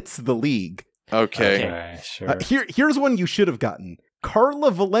Blitz the League. Okay. Okay, sure. Here's one you should have gotten.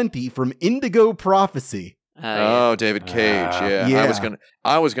 Carla Valenti from Indigo Prophecy. Yeah. Oh, David Cage. Yeah. Yeah.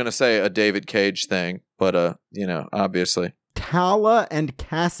 I was gonna say a David Cage thing, but obviously. Tala and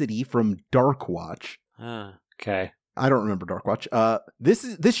Cassidy from Darkwatch. Ah. Okay. I don't remember Darkwatch.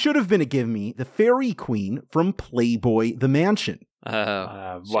 This should have been a give me. The Fairy Queen from Playboy The Mansion.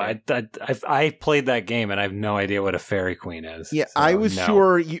 Oh. Well, I played that game and I have no idea what a fairy queen is. Yeah, so I was no.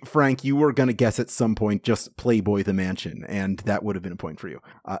 sure, Frank, you were going to guess at some point just Playboy The Mansion, and that would have been a point for you.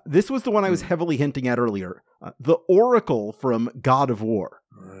 This was the one I was heavily hinting at earlier. The Oracle from God of War.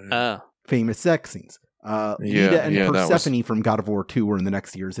 Oh. Famous sex scenes. Lita and that was- Persephone from God of War 2 were in the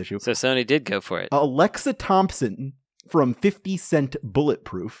next year's issue. So Sony did go for it. Alexa Thompson from 50 Cent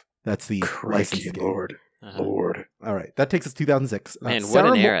Bulletproof. That's the licensed Crikey, game. Lord. Uh-huh. Lord. All right, that takes us 2006. Man, what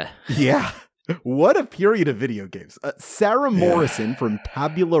Sarah an era. Yeah. What a period of video games. Sarah Morrison from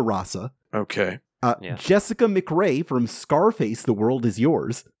Tabula Rasa. Okay. Yeah. Jessica McRae from Scarface, The World Is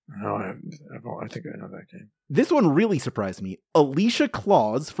Yours. Oh, I think I know that game. This one really surprised me. Alicia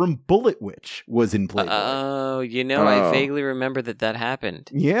Claus from Bullet Witch was in Playboy. Oh, I vaguely remember that happened.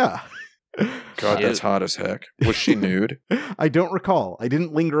 Yeah. God, that's hot as heck. Was she nude? I don't recall. I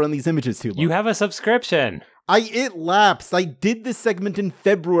didn't linger on these images too long. You have a subscription. It lapsed. I did this segment in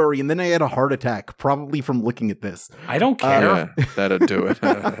February, and then I had a heart attack, probably from looking at this. I don't care. Yeah, that'd do it.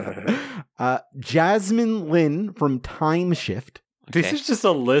 Jasmine Lin from Time Shift. This Okay. is just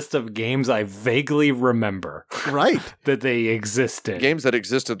a list of games I vaguely remember. Right. That they existed. Games that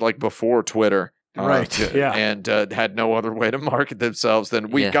existed like before Twitter. Right. Yeah. And had no other way to market themselves than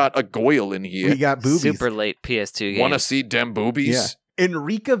we've Yeah. got a Goyle in here. We got boobies. Super late PS2 game. Want to see dem boobies? Yeah.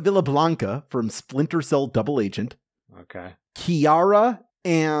 Enrica Villablanca from Splinter Cell Double Agent. Okay. Kiara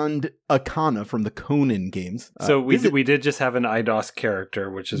and Akana from the Conan games. So we did just have an IDOS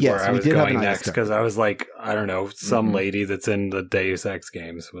character, which is Yes, where I we was did have going an IDOS next, because I was like, I don't know, some lady that's in the Deus Ex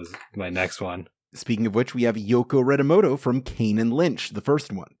games was my next one. Speaking of which, we have Yoko Redamoto from Kane and Lynch, the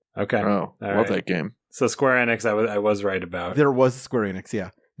first one. Okay. Oh, All love right. that game. So Square Enix, I was right about. There was Square Enix, yeah.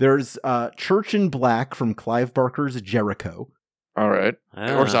 There's Church in Black from Clive Barker's Jericho. All right.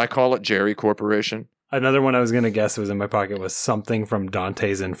 Ah. Or as I call it, Jerry Corporation. Another one I was going to guess was in my pocket was something from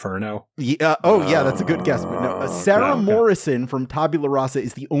Dante's Inferno. Yeah, yeah, that's a good guess. But no, Sarah Okay. Morrison from Tabula Rasa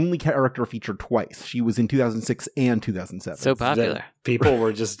is the only character featured twice. She was in 2006 and 2007. So popular. People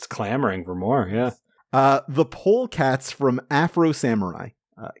were just clamoring for more, yeah. The Polecats from Afro Samurai.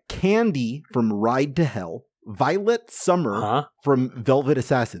 Candy from Ride to Hell. Violet Summer Huh? from Velvet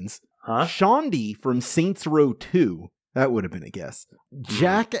Assassins. Huh? Shondi from Saints Row 2. That would have been a guess.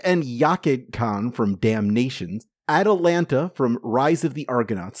 Jack and Yakid Khan from Damnations. Atalanta from Rise of the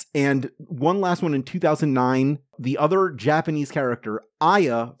Argonauts. And one last one in 2009, the other Japanese character,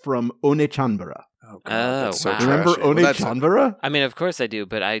 Aya from Onechanbara. Oh, Oh, that's so wow. Remember trashy. Well, that's- Onechanbara? I mean, of course I do,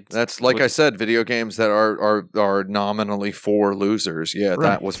 but That's like I said, video games that are nominally for losers. Yeah, Right.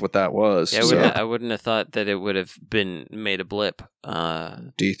 that was what that was. Yeah, So, I wouldn't have thought that it would have been made a blip.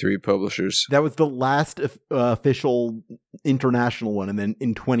 D3 publishers. That was the last official international one. And then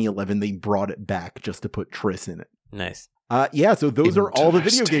in 2011, they brought it back just to put Triss in it. Nice. Yeah, so those are all the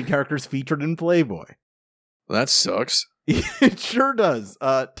video Interesting. game characters featured in Playboy. That sucks. It sure does.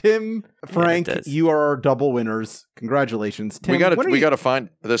 Tim, Frank, does. you are our double winners. Congratulations. Tim, we when are you- gotta find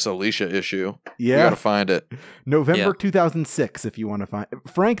this Alicia issue. We Yeah, gotta find it. November Yeah. 2006, if you want to find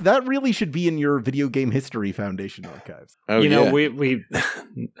Frank, that really should be in your Video Game History Foundation archives. Oh, you know, yeah. we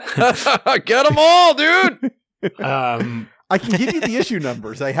Get them all, dude. I can give you the issue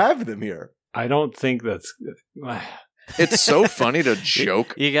numbers. I have them here. I don't think that's It's so funny to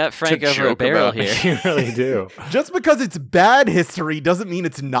joke. You got Frank To over a joke barrel about- here. you really do. Just because it's bad history doesn't mean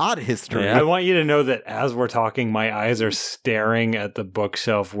it's not history. Yeah. I want you to know that as we're talking, my eyes are staring at the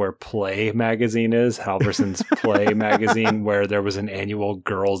bookshelf where Play magazine is, Halverson's Play magazine, where there was an annual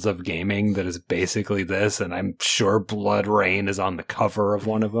Girls of Gaming that is basically this, and I'm sure Blood Rain is on the cover of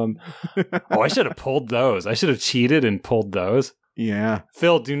one of them. Oh, I should have pulled those. I should have cheated and pulled those. Yeah.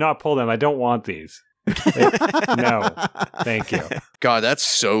 Phil, do not pull them. I don't want these. No, thank you. God, that's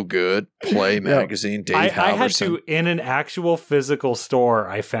so good. Play magazine, Dave I had Halverson. to, in an actual physical store,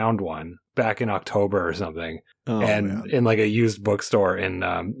 I found one back in October or something. Oh, and man. in like a used bookstore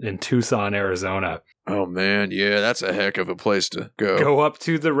in Tucson, Arizona. Oh man, yeah, that's a heck of a place to go. Go up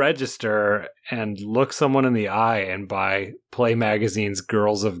to the register and look someone in the eye and buy Play Magazine's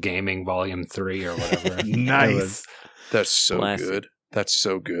Girls of Gaming Volume 3 or whatever. Nice. That's so Classic. good. That's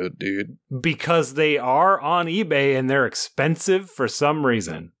so good, dude. Because they are on eBay and they're expensive for some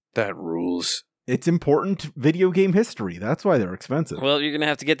reason. That rules. It's important video game history. That's why they're expensive. Well, you're going to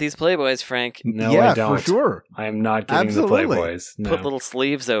have to get these Playboys, Frank. No, yeah, I don't. for sure. I am not getting Absolutely. the Playboys. No. Put little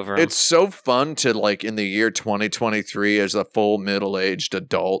sleeves over them. It's so fun to, like, in the year 2023, as a full middle-aged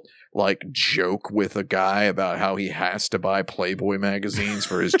adult, like, joke with a guy about how he has to buy Playboy magazines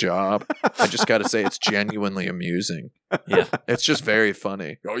for his job. I just got to say, it's genuinely amusing. Yeah. It's just very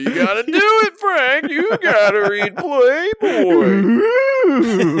funny. Oh, you got to do it, Frank. You got to read Playboy.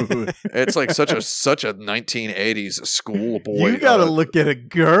 It's like such a 1980s schoolboy. You gotta look at a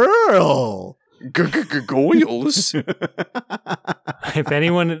girl. Goyles. If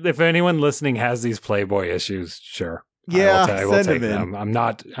anyone listening has these Playboy issues, sure. Yeah, I will send take them in. them.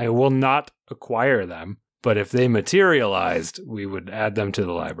 I will not acquire them, but if they materialized, we would add them to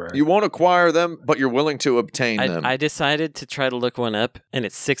the library. You won't acquire them, but you're willing to obtain them. I decided to try to look one up, and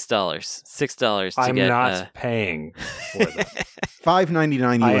it's $6. $6 to I'm get. not paying for them.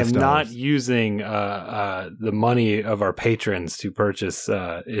 $5.99 US. I am not using the money of our patrons to purchase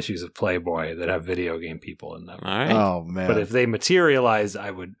issues of Playboy that have video game people in them. All right. Oh, man. But if they materialize,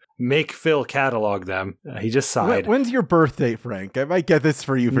 I would make Phil catalog them. He just sighed. When's your birthday, Frank? I might get this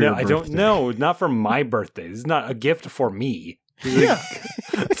for you for your birthday. I don't know. Not for my birthday. This is not a gift for me. Yeah.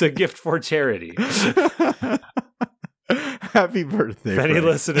 It's a gift for charity. Happy birthday, If any Frank.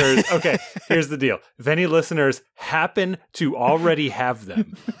 listeners, okay, here's the deal. If any listeners happen to already have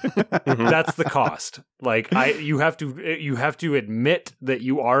them, that's the cost. Like you have to admit that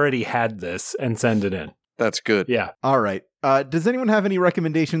you already had this and send it in. That's good. Yeah. All right. Does anyone have any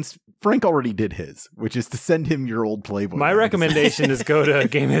recommendations? Frank already did his, which is to send him your old Playboy. My magazine. recommendation is go to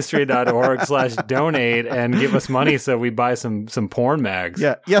gamehistory.org/donate and give us money so we buy some porn mags.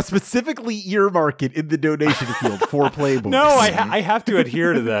 Yeah, specifically earmark it in the donation field for Playboy. No, I have to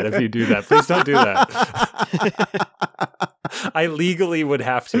adhere to that if you do that. Please don't do that. I legally would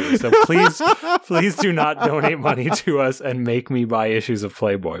have to. So please do not donate money to us and make me buy issues of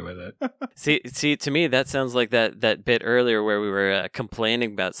Playboy with it. See, to me, that sounds like that bit earlier where we were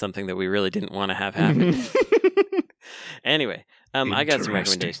complaining about something that we really didn't want to have happen. Anyway, I got some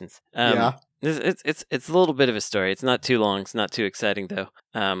recommendations. Yeah. It's a little bit of a story. It's not too long. It's not too exciting, though.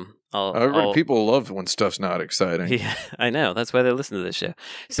 People love when stuff's not exciting. Yeah, I know. That's why they listen to this show.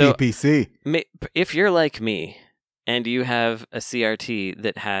 So, PPC. if you're like me and you have a CRT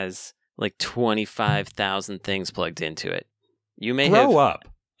that has like 25,000 things plugged into it, you may Grow up.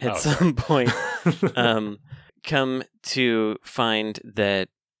 at some point come to find that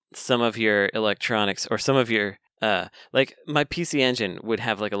some of your electronics or some of your like my PC Engine would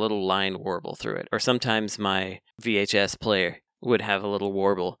have like a little line warble through it, or sometimes my VHS player would have a little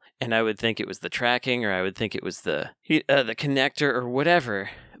warble, and I would think it was the tracking, or I would think it was the connector or whatever.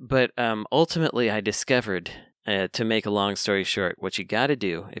 But ultimately, I discovered, to make a long story short, what you got to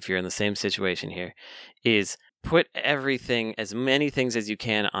do if you're in the same situation here is put everything, as many things as you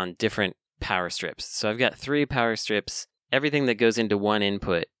can, on different power strips. So I've got 3 power strips. Everything that goes into one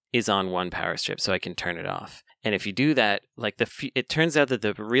input is on one power strip, so I can turn it off. And if you do that, like it turns out that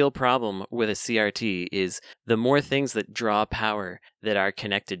the real problem with a CRT is the more things that draw power that are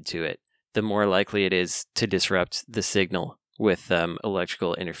connected to it, the more likely it is to disrupt the signal with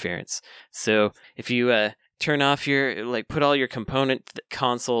electrical interference. So if you turn off put all your component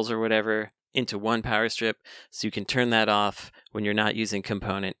consoles or whatever into one power strip, so you can turn that off when you're not using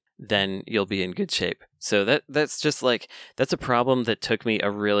component, then you'll be in good shape. So that's just that's a problem that took me a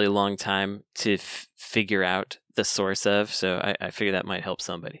really long time to figure out the source of. So I figure that might help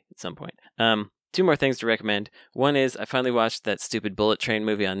somebody at some point. 2 more things to recommend. One is I finally watched that stupid Bullet Train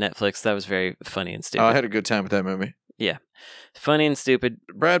movie on Netflix. That was very funny and stupid. I had a good time with that movie. Yeah. Funny and stupid.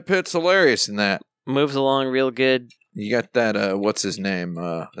 Brad Pitt's hilarious in that. Moves along real good. You got that, what's his name?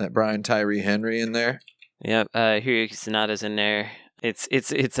 That Brian Tyree Henry in there. Yep. Hiroyuki Sanada's in there.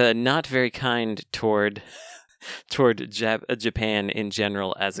 It's not very kind toward Japan in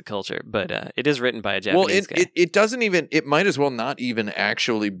general as a culture, but it is written by a Japanese guy. It doesn't even, it might as well not even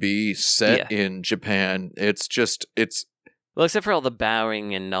actually be set in Japan. Well, except for all the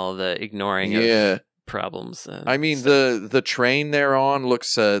bowing and all the ignoring of problems. I mean, the train they're on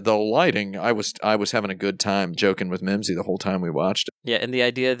looks, the lighting, I was having a good time joking with Mimsy the whole time we watched it. Yeah, and the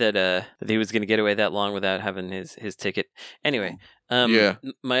idea that he was going to get away that long without having his ticket. Anyway,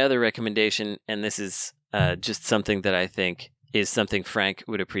 my other recommendation, and this is just something that I think is something Frank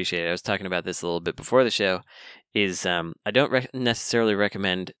would appreciate. I was talking about this a little bit before the show, is I don't necessarily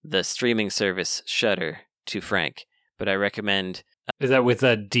recommend the streaming service Shudder to Frank, but I recommend... Is that with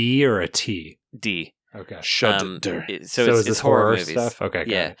a D or a T? D. Okay. Shudder. So is this horror movies. stuff? Okay,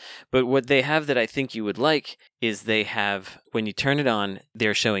 yeah. But what they have that I think you would like is they have, when you turn it on,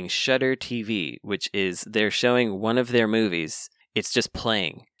 they're showing Shudder TV, which is they're showing one of their movies. It's just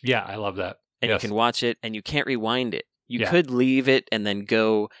playing. Yeah, I love that. And you can watch it, and you can't rewind it. You could leave it and then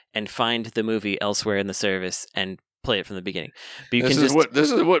go and find the movie elsewhere in the service and play it from the beginning. But you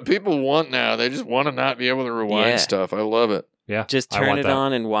this is what people want now. They just want to not be able to rewind stuff. I love it. Yeah, just turn it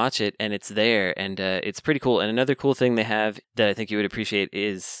on and watch it, and it's there, and it's pretty cool. And another cool thing they have that I think you would appreciate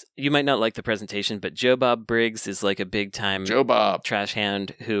is, you might not like the presentation, but Joe Bob Briggs is like a big-time Joe Bob trash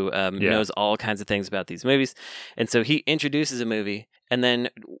hound who knows all kinds of things about these movies. And so he introduces a movie, and then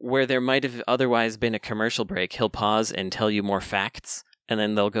where there might have otherwise been a commercial break, he'll pause and tell you more facts, and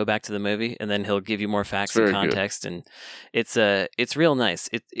then they'll go back to the movie, and then he'll give you more facts and context, and it's real nice.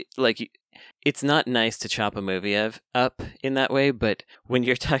 it's not nice to chop a movie up in that way, but when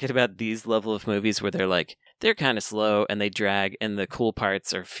you're talking about these level of movies where they're kind of slow and they drag and the cool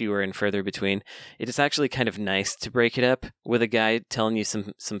parts are fewer and further between, it is actually kind of nice to break it up with a guy telling you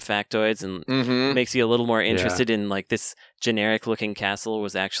some factoids and makes you a little more interested in like this generic looking castle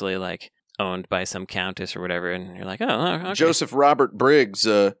was actually like owned by some countess or whatever, and you're like, oh, okay. Joseph Robert Briggs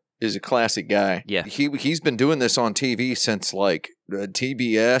is a classic guy. Yeah. He's been doing this on TV since like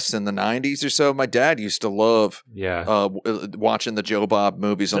TBS in the 90s or so. My dad used to love watching the Joe Bob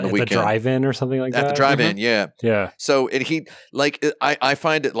movies on the weekend. At the drive-in or something like that? At the drive-in, yeah. Yeah. So I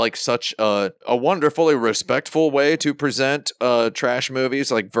find it like such a wonderfully respectful way to present trash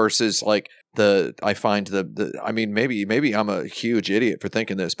movies, like versus like I mean, maybe I'm a huge idiot for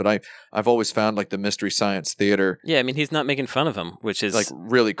thinking this, but I've always found like the Mystery Science Theater. Yeah, I mean, he's not making fun of him, which is like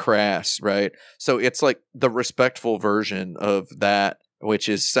really crass, right? So it's like the respectful version of that, which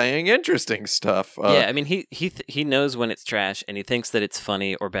is saying interesting stuff. Yeah, I mean, he knows when it's trash, and he thinks that it's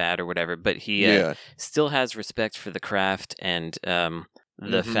funny or bad or whatever, but he still has respect for the craft and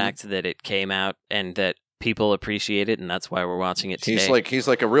the fact that it came out and that people appreciate it, and that's why we're watching it today. He's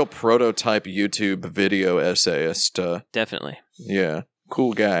like a real prototype YouTube video essayist. Definitely. Yeah,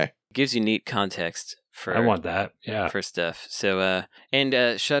 cool guy. Gives you neat context for. I want that. Yeah. For stuff. So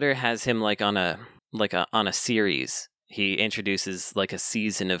and Shudder has him like on a series. He introduces like a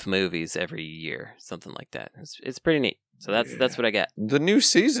season of movies every year, something like that. It's pretty neat. So that's what I got. The new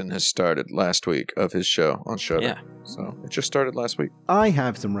season has started last week of his show on Shudder. Yeah. So it just started last week. I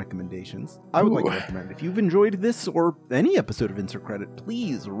have some recommendations. I would like to recommend if you've enjoyed this or any episode of Insert Credit,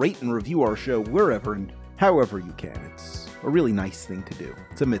 please rate and review our show wherever and however you can. It's a really nice thing to do.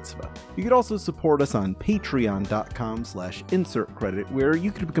 It's a mitzvah. You could also support us on patreon.com/insertcredit, where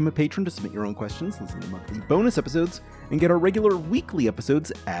you could become a patron to submit your own questions, listen to monthly bonus episodes, and get our regular weekly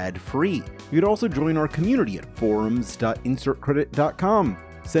episodes ad-free. You could also join our community at forums.insertcredit.com.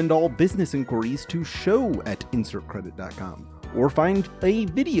 Send all business inquiries to show@insertcredit.com, or find a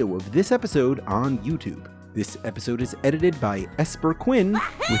video of this episode on YouTube. This episode is edited by Esper Quinn,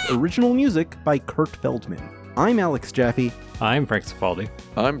 with original music by Kurt Feldman. I'm Alex Jaffe. I'm Frank Cifaldi.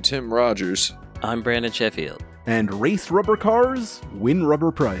 I'm Tim Rogers. I'm Brandon Sheffield. And race rubber cars, win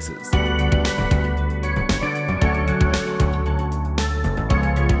rubber prizes.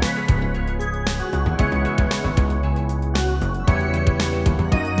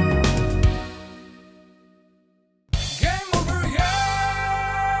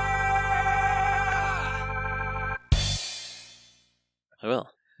 I will.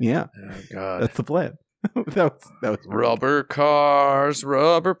 Yeah. Oh, God. That's the plan. that was Rubber cars,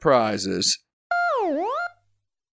 rubber prizes.